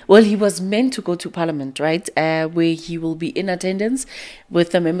 Yeah. Well, he was meant to go to Parliament, right? Where he will be in attendance with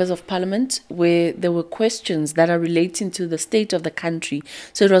the members of Parliament, where there were questions that are relating to the state of the country.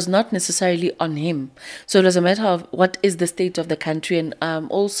 So it was not necessarily on him. So it was a matter of what is the state of the country, and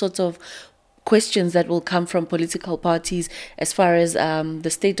all sorts of questions that will come from political parties as far as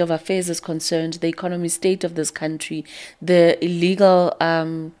the state of affairs is concerned, the economy state of this country, the illegal...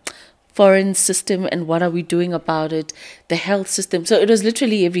 foreign system and what are we doing about it, the health system. So it was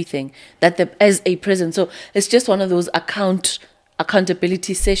literally everything that as a president. So it's just one of those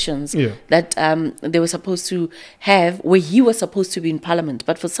accountability sessions that they were supposed to have, where he was supposed to be in Parliament,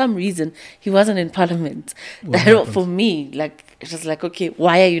 but for some reason he wasn't in Parliament. That, for me, it was like, okay,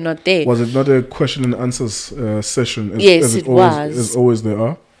 why are you not there? Was it not a question and answers session? Yes, it was. As always there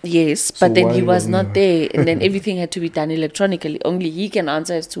are. Yes, but then he was not there, and then everything had to be done electronically. Only he can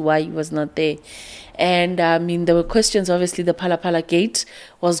answer as to why he was not there. And I mean, there were questions. Obviously, the Phala Phala Gate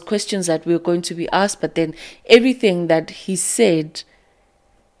was questions that we were going to be asked, but then everything that he said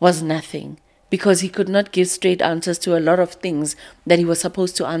was nothing, because he could not give straight answers to a lot of things that he was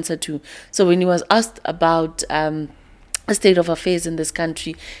supposed to answer to. So when he was asked about a state of affairs in this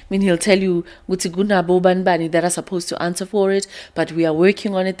country, I mean, he'll tell you that are supposed to answer for it, but we are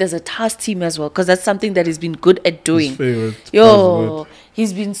working on it. There's a task team as well, because that's something that he's been good at doing.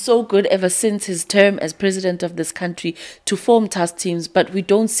 He's been so good ever since his term as president of this country to form task teams, but we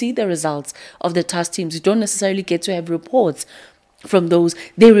don't see the results of the task teams. We don't necessarily get to have reports from those.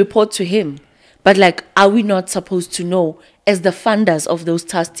 They report to him. But are we not supposed to know as the funders of those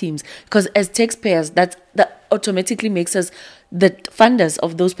task teams? Because as taxpayers, that automatically makes us the funders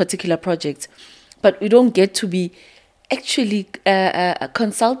of those particular projects. But we don't get to be actually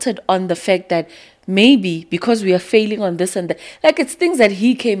consulted on the fact that maybe because we are failing on this and that, it's things that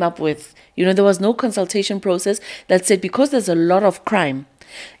he came up with. There was no consultation process that said, because there's a lot of crime,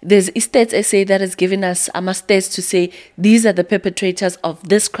 there's Stats SA that has given us stats to say these are the perpetrators of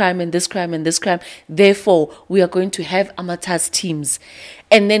this crime and this crime and this crime. Therefore, we are going to have task teams.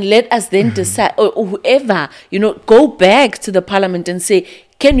 And then let us then decide, or whoever, go back to the Parliament and say,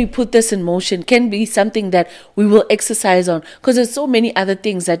 can we put this in motion? Can be something that we will exercise on? Because there's so many other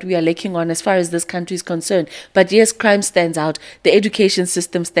things that we are lacking on as far as this country is concerned. But yes, crime stands out. The education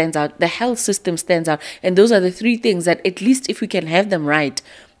system stands out. The health system stands out. And those are the three things that, at least if we can have them right,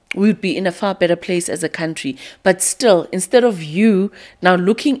 we would be in a far better place as a country. But still, instead of you now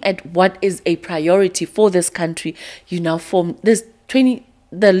looking at what is a priority for this country, you now form this 20,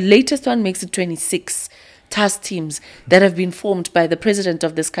 the latest one makes it 26 task teams that have been formed by the president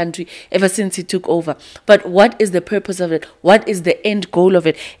of this country ever since he took over. But what is the purpose of it? What is the end goal of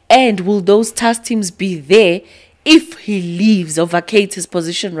it? And will those task teams be there if he leaves or vacates his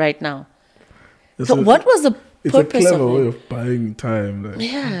position right now? What was the purpose of it? It's a clever way of buying time.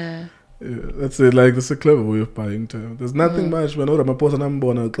 Yeah. That's it. That's a clever way of buying time. There's nothing much. When Ramaphosa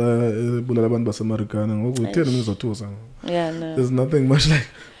nambona bulala abantu basemarikana ngoku 10 minutes or 2 something. Yeah, no. There's nothing much.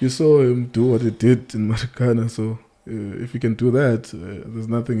 You saw him do what he did in Marikana, so if you can do that, there's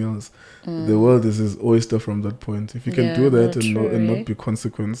nothing else. The world is his oyster from that point. If you can do that and not be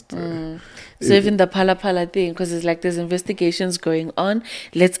consequenced. So even the Phala Phala thing, because it's there's investigations going on,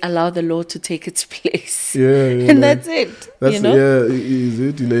 let's allow the law to take its place. And that's it.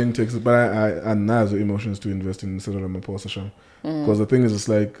 Is delaying takes, but I have emotions to invest in Cyril Ramaphosa. Because the thing is,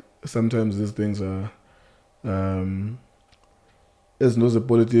 it's sometimes these things are as knows the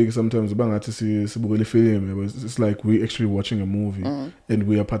politics, sometimes it's like we're actually watching a movie and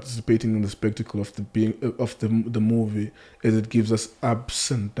we are participating in the spectacle of the movie, as it gives us ups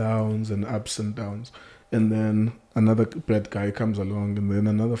and downs. And then another bad guy comes along, and then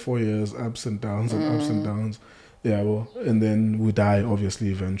another 4 years, ups and downs and ups and downs. And then we die, obviously,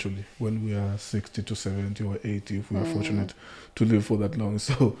 eventually, when we are 60 to 70 or 80, if we are fortunate to live for that long.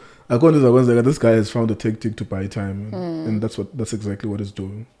 So, according to this guy has found a tactic to buy time, and that's exactly what he's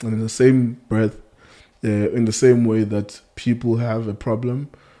doing. And in the same breath, in the same way that people have a problem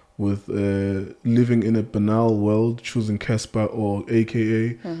with living in a banal world, choosing Cassper or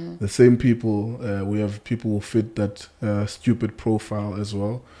AKA, the same people, we have people who fit that stupid profile as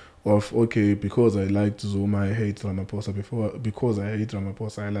well. Of, okay, because I liked Zuma, I hate Ramaphosa. Because I hate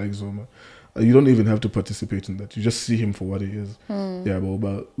Ramaphosa, I like Zuma. You don't even have to participate in that. You just see him for what he is. Yeah,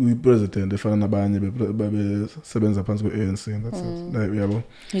 but we president, efana nabanye besebenza phansi kwe-ANC, and that's it. Like, yeah, but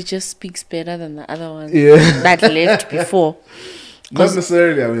He just speaks better than the other ones Yeah. that left before. not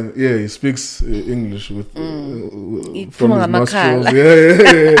necessarily. I mean, yeah, he speaks English with from Iphuma his nostrils. ngamakhala.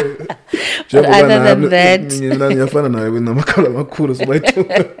 Yeah. But other than that, ngiyafana naye kunamakhala amakhulu sibayithu.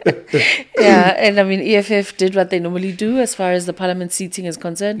 yeah, and I mean, EFF did what they normally do as far as the parliament seating is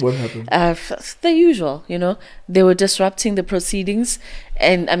concerned. What happened? The usual, you know, they were disrupting the proceedings.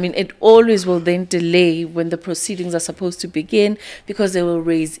 And I mean, it always will then delay when the proceedings are supposed to begin because they will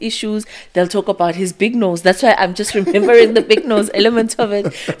raise issues. They'll talk about his big nose. That's why I'm just remembering the big nose element of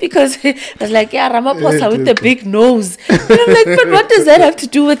it, because I was like, yeah, Ramaphosa with the big nose. And I'm like, but what does that have to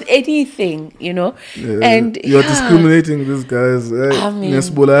do with anything, you know? And you're discriminating these guys. I mean,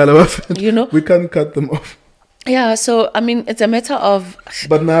 You know, we can't cut them off. Yeah, so I mean, it's a matter of.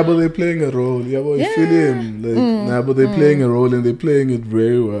 But now, but they're playing a role. Yeah, but you feel him. Like now, but they're playing a role and they're playing it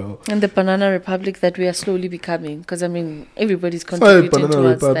very well. And the banana republic that we are slowly becoming, because I mean, everybody's It's not a contributing banana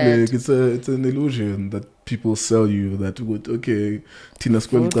towards republic. that. It's an illusion that people sell you that would Tina Vote for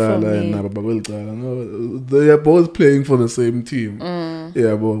Skwelkala and me. Nababa Welkala. No, they are both playing for the same team.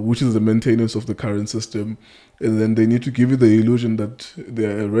 Yeah, but which is the maintenance of the current system. And then they need to give you the illusion that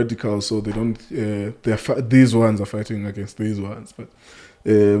they're radical, so they don't. These ones are fighting against these ones, but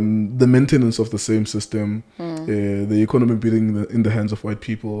the maintenance of the same system, the economy being in the hands of white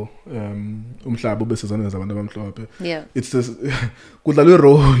people. Yeah. It's this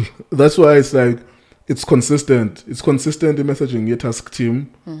role. That's why it's like it's consistent. It's consistent in messaging your task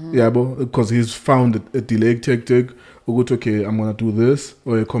team, because he's found a delay tactic. Okay, I'm gonna do this,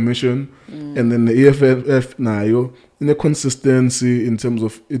 or a commission, and then the EFF nayo in a consistency in terms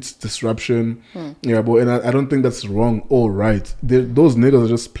of its disruption. And I don't think that's wrong or right. Those niggas are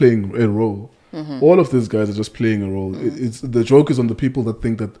just playing a role. All of these guys are just playing a role. It's the joke is on the people that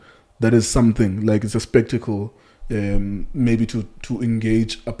think that is something, like it's a spectacle, maybe to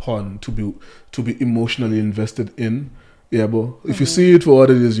engage upon, to be emotionally invested in. Yeah, but if you see it for what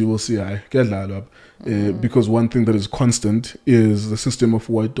it is, you will see because one thing that is constant is the system of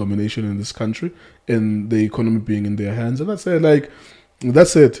white domination in this country and the economy being in their hands. And that's it. Like,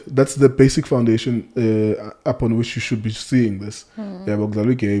 that's it. That's the basic foundation upon which you should be seeing this. Yeah,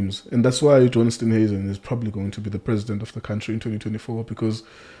 but games. And that's why John Steenhuisen is probably going to be the president of the country in 2024, because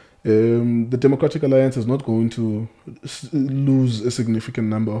the Democratic Alliance is not going to lose a significant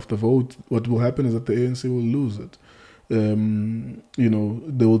number of the vote. What will happen is that the ANC will lose it. They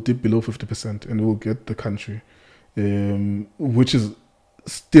will dip below 50% and will get the country, which is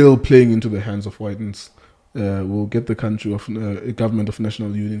still playing into the hands of whiteness. Will get the country of a government of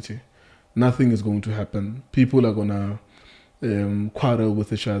national unity. Nothing is going to happen. People are going to quarrel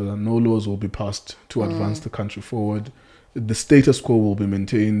with each other. No laws will be passed to advance the country forward. The status quo will be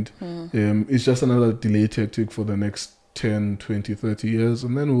maintained. It's just another delay tactic for the next 10, 20, 30 years,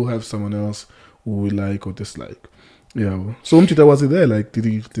 and then we'll have someone else who we like or dislike. Yeah. So Umchita, was he there? Like, did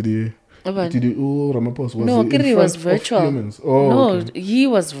he Ramaphosa Kiri was virtual. Okay. He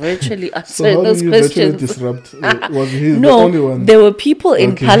was virtually So answering how those did you virtually questions. disrupt? Was he the only one? There were people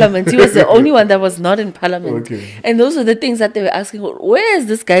in Okay. parliament. He was the only one that was not in parliament. Okay. And those were the things that they were asking. Where is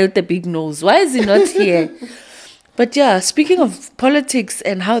this guy with the big nose? Why is he not here? But yeah, speaking of politics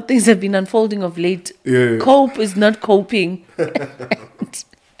and how things have been unfolding of late, Cope is not coping.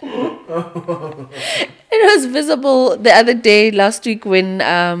 It was visible the other day, last week, when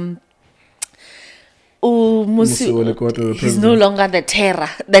he's no longer the terror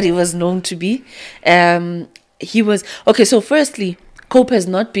that he was known to be. He was okay. So, firstly, Cope has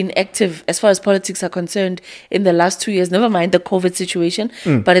not been active as far as politics are concerned in the last 2 years. Never mind the COVID situation,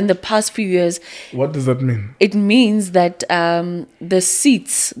 but in the past few years. What does that mean? It means that the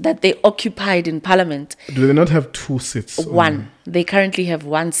seats that they occupied in Parliament. Do they not have 2 seats? One. They currently have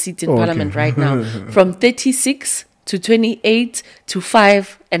 1 seat in Parliament right now. From 36 to 28 to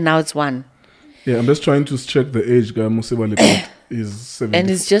 5, and now it's 1. Yeah, I'm just trying to check the age. Musibalekot is 70. And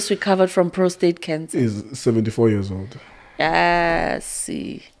he's just recovered from prostate cancer. Is 74 years old.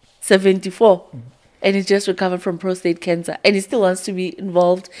 See. 74. And he just recovered from prostate cancer. And he still wants to be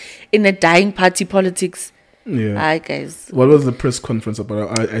involved in a dying party politics. Yeah. Hi, guys. What was the press conference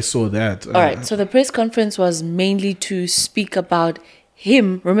about? I saw that. All right. So the press conference was mainly to speak about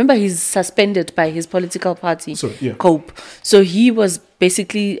him. Remember, he's suspended by his political party, Cope. So he was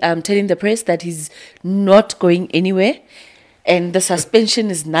basically telling the press that he's not going anywhere. And the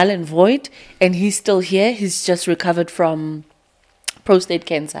suspension is null and void. And he's still here. He's just recovered from prostate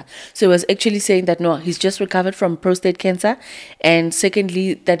cancer. So he was actually saying that no, he's just recovered from prostate cancer, and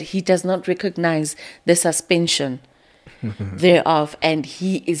secondly, that he does not recognize the suspension thereof, and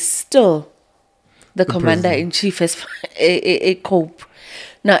he is still the commander-in-chief as a COPE.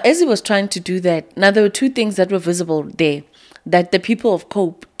 Now, as he was trying to do that, now there were two things that were visible there, that the people of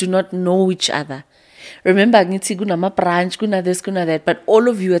COPE do not know each other. Remember, ngithi kunama branch, kuna this, kuna that, but all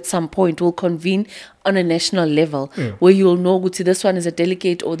of you at some point will convene on a national level where you will know ukuthi this one is a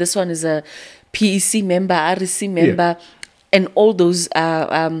delegate or this one is a PEC member, REC member, and all those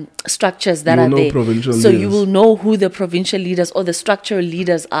structures that are there. So you will know who the provincial leaders or the structural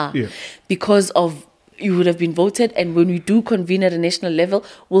leaders are because of you would have been voted, and when we do convene at a national level,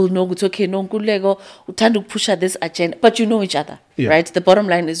 we'll know it's okay, no Nkululeko, utanda push this agenda, but you know each other, right? The bottom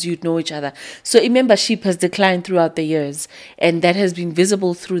line is you know each other. So membership has declined throughout the years, and that has been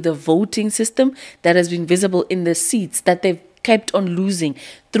visible through the voting system, that has been visible in the seats that they've kept on losing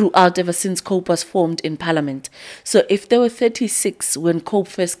throughout ever since COPE was formed in Parliament. So if there were 36 when COPE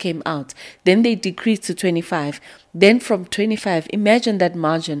first came out, then they decreased to 25. Then from 25, imagine that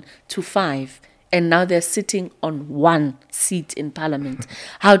margin to 5. And now they're sitting on 1 seat in Parliament.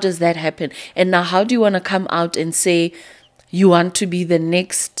 How does that happen? And now how do you want to come out and say you want to be the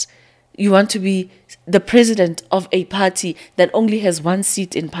next, you want to be the president of a party that only has 1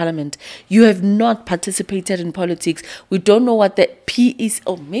 seat in Parliament? You have not participated in politics. We don't know what the P is,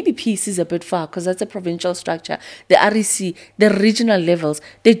 or maybe PEC is a bit far because that's a provincial structure. The REC, the regional levels,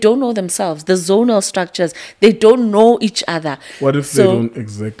 they don't know themselves. The zonal structures, they don't know each other. What if they don't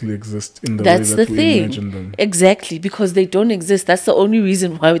exactly exist in the way that we imagine them? Exactly, because they don't exist. That's the only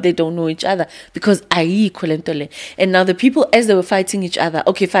reason why they don't know each other. Because and now the people, as they were fighting each other,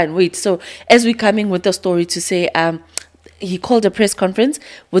 okay, fine, wait. So as we're coming with the story to say, he called a press conference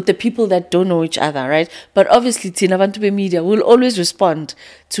with the people that don't know each other, right? But obviously, Tina Vantube Media will always respond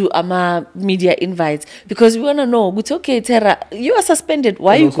to our media invites because we want to know, okay, Tara, you are suspended.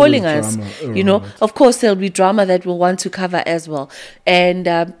 Why are you calling us? You know, of course, there'll be drama that we'll want to cover as well. And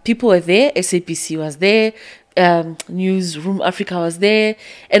people were there. SAPC was there. Newsroom Africa was there,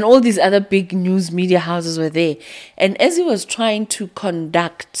 and all these other big news media houses were there. And as he was trying to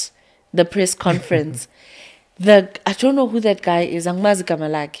conduct the press conference, I don't know who that guy is,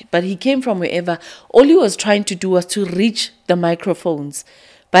 but he came from wherever. All he was trying to do was to reach the microphones.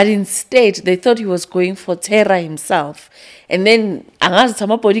 But instead, they thought he was going for Terra himself. And then,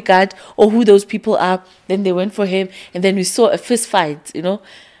 some bodyguard or who those people are, then they went for him. And then we saw a fist fight, you know.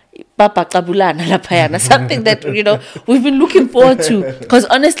 Something that, you know, we've been looking forward to. Because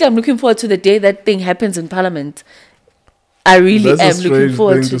honestly, I'm looking forward to the day that thing happens in Parliament. I really am looking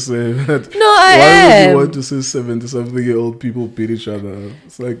forward to say that. No, I am. Why would you want to see 70-something-year-old people beat each other?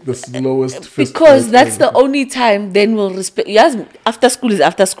 It's like the slowest fist because that's the only time then we'll respect. Yes, after school is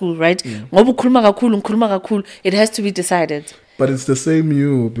after school, right? It has to be decided. But it's the same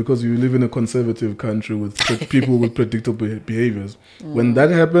you, because you live in a conservative country with people with predictable behaviors. When that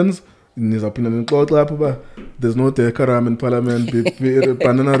happens, there's no Dekaram in Parliament,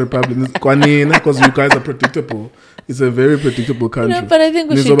 Banana Republic, because you guys are predictable. It's a very predictable country. No, but I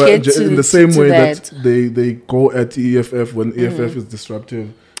think we should get to in the same way that they go at EFF when EFF is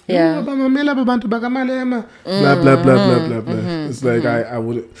disruptive. Yeah. Blah blah blah blah blah blah. It's like I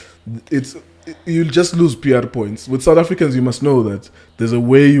would. You'll just lose PR points. With South Africans, you must know that there's a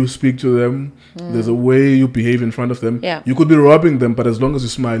way you speak to them. There's a way you behave in front of them. Yeah. You could be robbing them, but as long as you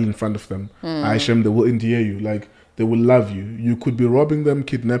smile in front of them, they will endear you. Like, they will love you. You could be robbing them,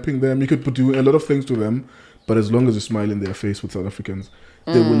 kidnapping them. You could be doing a lot of things to them, but as long as you smile in their face with South Africans,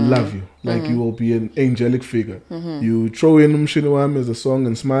 they will love you. Like, you will be an angelic figure. You throw in Mshiniwam as a song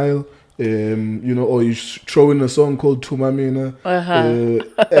and smile. You know, or you throw in a song called Tumamina.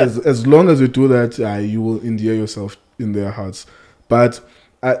 As long as you do that, you will endear yourself in their hearts. But so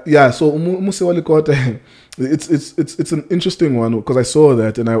Musewali it's an interesting one because I saw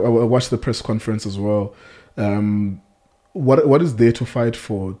that and I watched the press conference as well. What is there to fight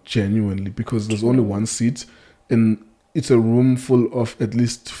for genuinely? Because there's only 1 seat, and it's a room full of at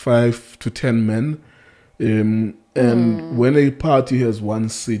least 5 to 10 men. And when a party has 1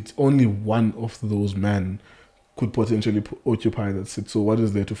 seat, only one of those men could potentially occupy that seat. So what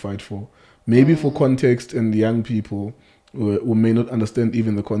is there to fight for? Maybe for context, and the young people who may not understand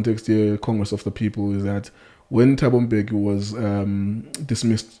even the context here, Congress of the People, is that when Thabo Mbeki was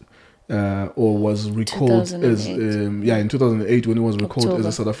dismissed or was recalled as in 2008, when he was recalled as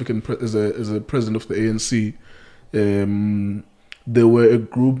a South African as a president of the ANC, there were a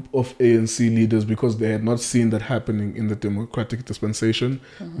group of ANC leaders, because they had not seen that happening in the democratic dispensation.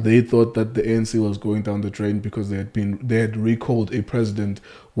 They thought that the ANC was going down the drain because they had recalled a president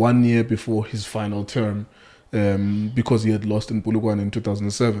 1 year before his final term, because he had lost in Polokwane in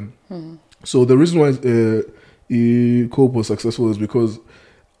 2007. So the reason why COPE was successful is because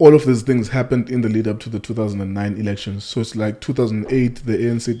all of these things happened in the lead up to the 2009 elections. So it's like 2008, the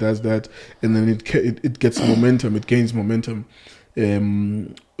ANC does that, and then it gets momentum, it gains momentum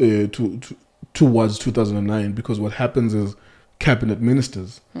towards 2009, because what happens is cabinet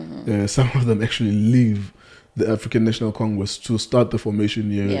ministers, some of them actually leave the African National Congress to start the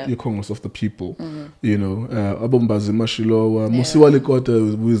formation year Congress of the People. You know, Abombazima Shilowa, Musiwa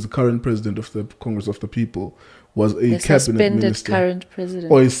Lekota, who is the current president of the Congress of the People, was a cabinet minister. Current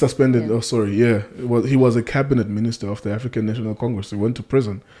president. Or he's suspended. Yeah. Oh, sorry. Yeah, he was a cabinet minister of the African National Congress. He went to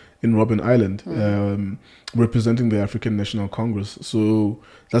prison in Robben Island, representing the African National Congress. So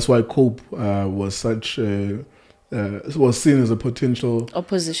that's why COPE was such. Was seen as a potential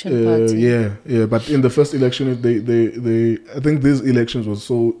opposition party. Yeah. But in the first election, they I think these elections was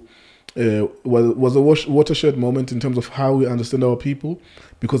so. Was a watershed moment in terms of how we understand our people,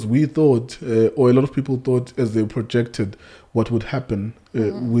 because we thought, or a lot of people thought, as they projected what would happen,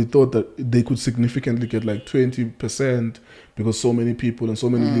 we thought that they could significantly get like 20%, because so many people and so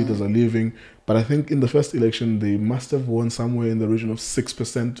many leaders are leaving. But I think in the first election, they must have won somewhere in the region of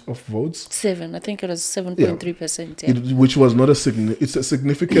 6% of votes. I think it was 7.3%. Yeah. Which was not it's a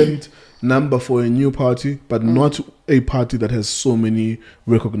significant number for a new party, but not a party that has so many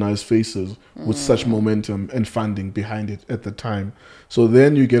recognized faces with such momentum and funding behind it at the time. So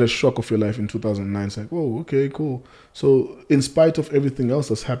then you get a shock of your life in 2009. It's like, whoa, okay, cool. So in spite of everything else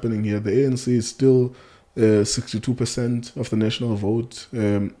that's happening here, the ANC is still 62% of the national vote,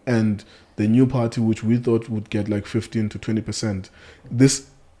 and the new party, which we thought would get like 15 to 20%. This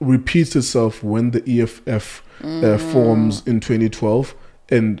repeats itself when the EFF forms in 2012,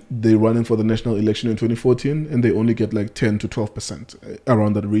 and they're running for the national election in 2014, and they only get like 10 to 12%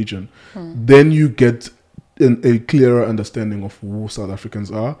 around that region. Then you get a clearer understanding of who South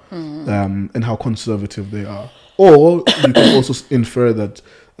Africans are, and how conservative they are. Or you can also infer that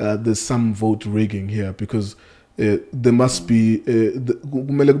there's some vote rigging here, because there must be there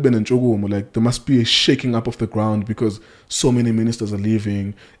must be a shaking up of the ground, because so many ministers are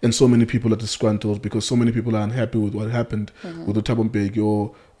leaving and so many people are disgruntled, because so many people are unhappy with what happened with the Thabo Mbeki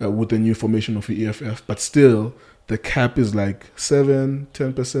or with the new formation of the EFF. But still, the cap is like 7,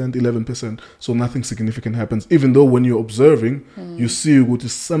 10%, 11%. So nothing significant happens, even though when you're observing, you see what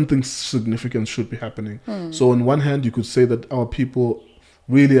is something significant should be happening. So on one hand, you could say that our people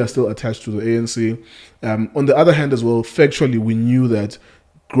really are still attached to the ANC. On the other hand as well, factually, we knew that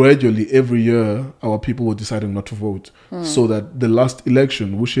gradually every year our people were deciding not to vote. So that the last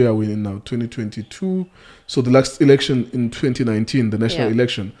election, which year are we in now? 2022. So the last election in 2019, the national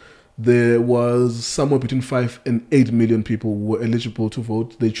election, there was somewhere between 5 and 8 million people who were eligible to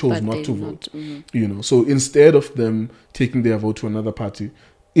vote. They chose not to vote. You know, so instead of them taking their vote to another party,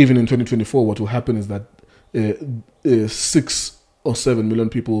 even in 2024, what will happen is that 6 or 7 million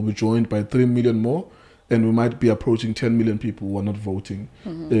people will be joined by 3 million more, and we might be approaching 10 million people who are not voting,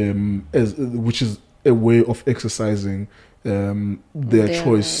 which is a way of exercising their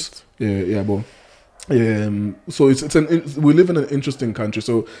choice. Right. So we live in an interesting country.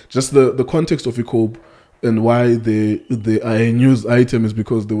 So just the context of ECOB and why they are a news item is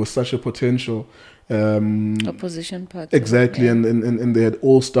because there was such a potential opposition party. Exactly, and they had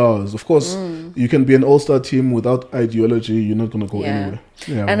all stars. Of course, you can be an all-star team without ideology. You're not going to go anywhere.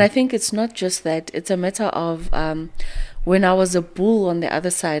 And I think it's not just that. It's a matter of when I was a bull on the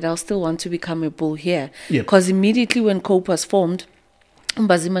other side, I'll still want to become a bull here. Because immediately when COPE was formed,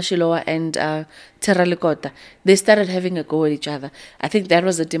 Mbazima Shilowa and Terra Lekota, they started having a go at each other. I think that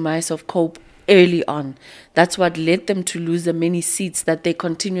was the demise of COPE early on. That's what led them to lose the many seats that they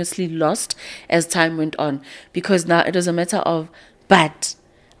continuously lost as time went on. Because now it was a matter of, but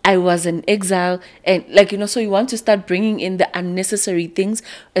I was in exile, and so you want to start bringing in the unnecessary things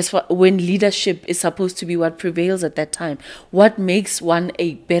as far when leadership is supposed to be what prevails at that time. What makes one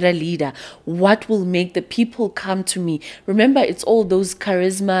a better leader? What will make the people come to me? Remember, it's all those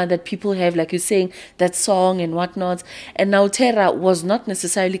charisma that people have, like you're saying, that song and whatnot. And now Terra was not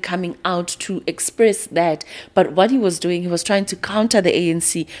necessarily coming out to express that, but what he was doing, he was trying to counter the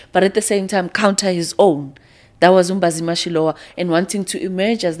ANC, but at the same time counter his own. That was Mbazima Shilowa, and wanting to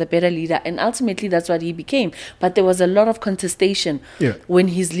emerge as the better leader. And ultimately, that's what he became. But there was a lot of contestation when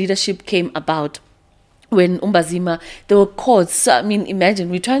his leadership came about. when Umbazima, there were courts. So, I mean, imagine,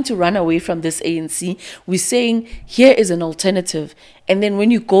 we're trying to run away from this ANC. We're saying, here is an alternative. And then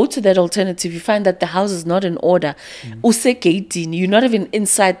when you go to that alternative, you find that the house is not in order. You're not even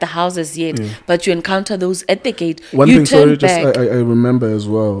inside the houses yet, but you encounter those at the gate. One you thing, turn sorry, back. I remember as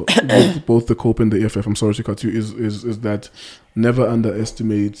well, with both the COPE and the EFF, I'm sorry to cut you, is that never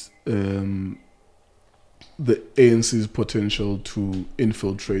underestimate the ANC's potential to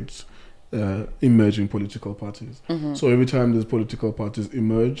infiltrate emerging political parties. So every time these political parties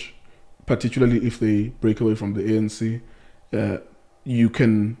emerge, particularly if they break away from the ANC, you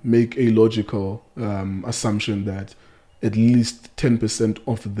can make a logical assumption that at least 10%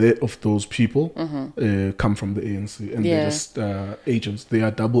 of those people come from the ANC, and they're just agents. They are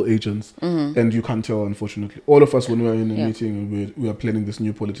double agents, and you can't tell, unfortunately. All of us, when we are in a meeting and we are planning this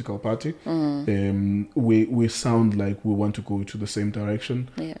new political party, we sound like we want to go to the same direction,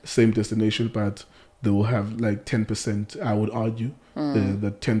 same destination, but they will have like 10%, I would argue,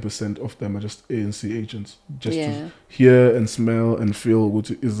 that 10% of them are just ANC agents, just to hear and smell and feel,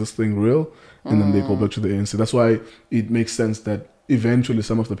 is this thing real? And then they go back to the ANC. That's why it makes sense that eventually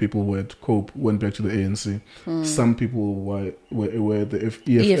some of the people who had COPE went back to the ANC. Some people were the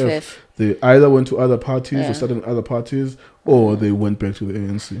EFF. They either went to other parties or started in other parties, or they went back to the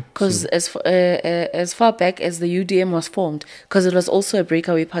ANC. Because as far back as the UDM was formed, because it was also a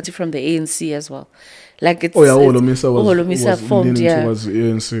breakaway party from the ANC as well. Like it's Holomisa was formed, towards the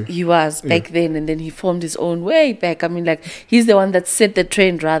ANC. He was back then, and then he formed his own way back. I mean, like, he's the one that set the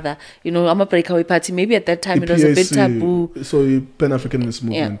trend, rather. You know, I'm a breakaway party. Maybe at that time The it was a bit taboo. So the Pan-Africanist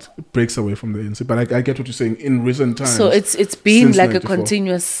movement breaks away from the ANC. But I get what you're saying. In recent times, so it's been like 94. a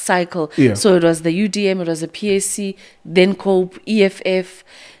continuous cycle. Yeah. So it was the UDM, it was the PAC, then COPE, EFF.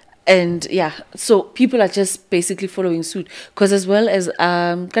 And so people are just basically following suit. Because as well as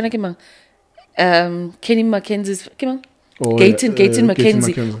Kenny Mackenzie's Gayton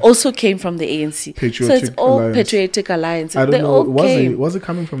Mackenzie also came from the ANC. Patriotic so it's all Alliance. Patriotic Alliance. I don't they know. all came. Was it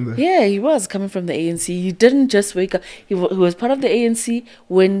coming from there? Yeah, he was coming from the ANC. He didn't just wake up. He was part of the ANC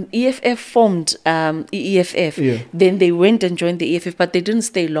when EFF formed EFF. Yeah. Then they went and joined the EFF, but they didn't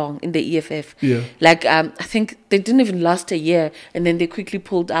stay long in the EFF. Yeah. Like, I think they didn't even last a year, and then they quickly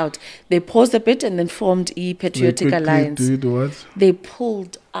pulled out. They paused a bit and then formed Patriotic Alliance. Did what? They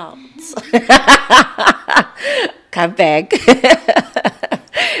pulled out. Come back.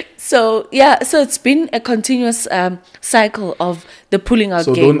 So it's been a continuous cycle of the pulling out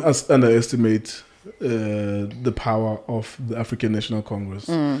So game. don't underestimate the power of the African National Congress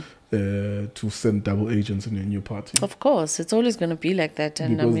to send double agents in a new party. Of course, it's always going to be like that.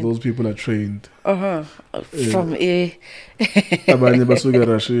 And Because I mean, those people are trained. from Abanye basuka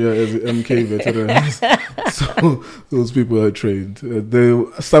Russia as MK veterans. So those people are trained.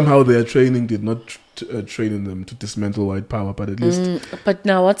 Their training did not training them to dismantle white power, but at least. But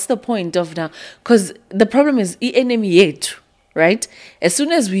now, what's the point of now? Because the problem is enemy yet, right? As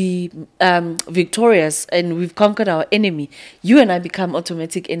soon as we victorious and we've conquered our enemy, you and I become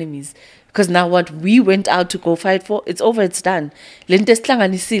automatic enemies. Because now what we went out to go fight for, it's over, it's done. So But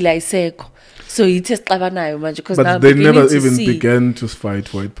they never even began to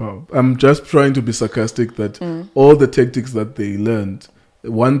fight white power. I'm just trying to be sarcastic that all the tactics that they learned,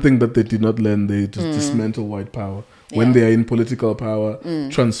 one thing that they did not learn, they just dismantle white power. When they are in political power,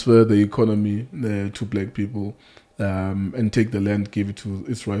 transfer the economy to black people and take the land, give it to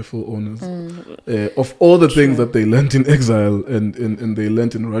its rightful owners. Of all the things that they learned in exile and they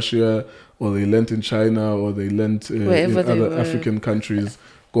learned in Russia or they learned in China or they learned in other African countries,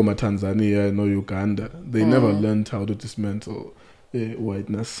 Goma, Tanzania, no Uganda, they never learned how to dismantle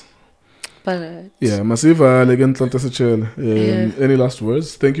whiteness. But Masiva again, any last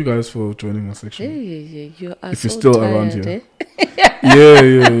words? Thank you guys for joining us. Actually, you are if you're so still tired, around here,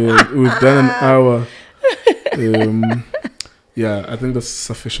 yeah, we've done an hour. I think that's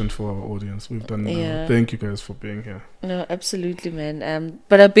sufficient for our audience. We've done an hour. Thank you guys for being here. No, absolutely, man.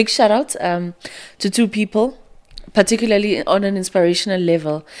 But a big shout out to two people, particularly on an inspirational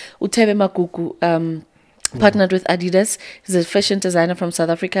level. Uthebe Makuku partnered with Adidas. He's a fashion designer from South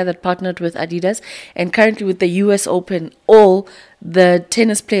Africa that partnered with Adidas. And currently with the US Open, all the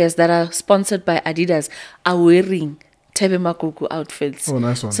tennis players that are sponsored by Adidas are wearing Thebe Makuku outfits. Oh,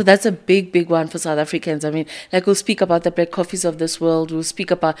 nice one. So that's a big, big one for South Africans. I mean, like, we'll speak about the black coffees of this world. We'll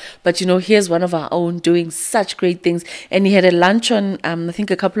speak about, but here's one of our own doing such great things. And he had a lunch on, I think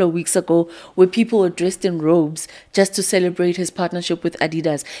a couple of weeks ago, where people were dressed in robes just to celebrate his partnership with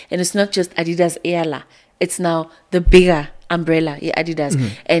Adidas. And it's not just Adidas Airla. It's now the bigger umbrella, Adidas.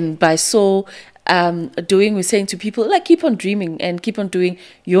 And by so doing, we're saying to people, like, keep on dreaming and keep on doing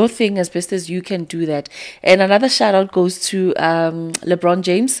your thing as best as you can do that. And another shout out goes to LeBron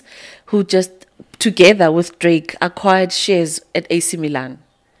James, who just together with Drake acquired shares at AC Milan.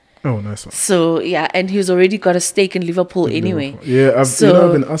 Oh, nice one. So yeah, and he's already got a stake in Liverpool anyway. Yeah, I've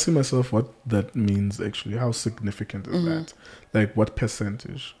So been asking myself what that means actually. How significant is that? Like what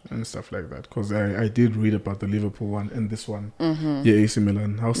percentage and stuff like that? Because I did read about the Liverpool one and this one. Yeah, AC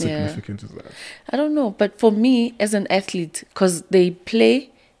Milan. How significant is that? I don't know, but for me as an athlete, because they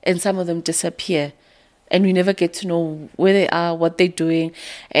play and some of them disappear, and we never get to know where they are, what they're doing.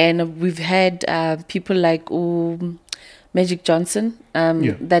 And we've had people like Magic Johnson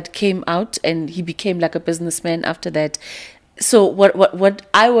that came out and he became like a businessman after that. So what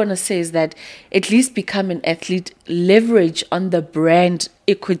I want to say is that at least become an athlete, leverage on the brand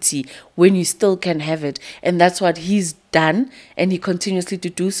equity when you still can have it. And that's what he's done, and he continuously to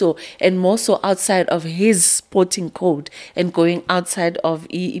do so, and more so outside of his sporting code and going outside of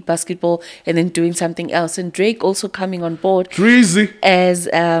basketball and then doing something else. And Drake also coming on board Treasy. as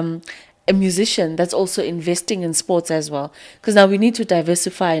a musician that's also investing in sports as well, because now we need to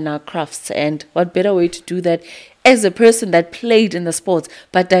diversify in our crafts, and what better way to do that as a person that played in the sports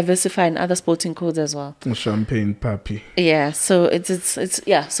but diversify in other sporting codes as well. Champagne pappy. Yeah, so it's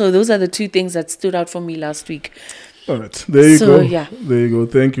yeah, so those are the two things that stood out for me last week. All right, there you go. Yeah, there you go.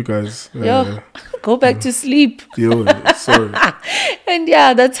 Thank you guys. Go back to sleep. Yo, sorry. And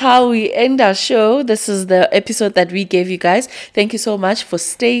yeah, that's how we end our show. This is the episode that we gave you guys. Thank you so much for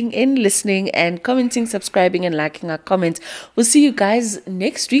staying in, listening, and commenting, subscribing, and liking our comments. We'll see you guys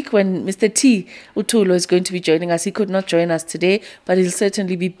next week when Mr. T Utulo is going to be joining us. He could not join us today, but he'll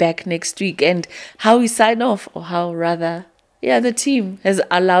certainly be back next week. And how we sign off, or how rather, yeah, the team has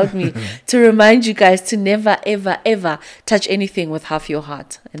allowed me to remind you guys to never, ever, ever touch anything with half your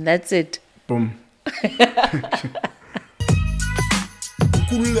heart. And that's it. Boom.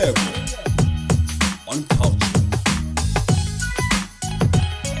 Nkululeko.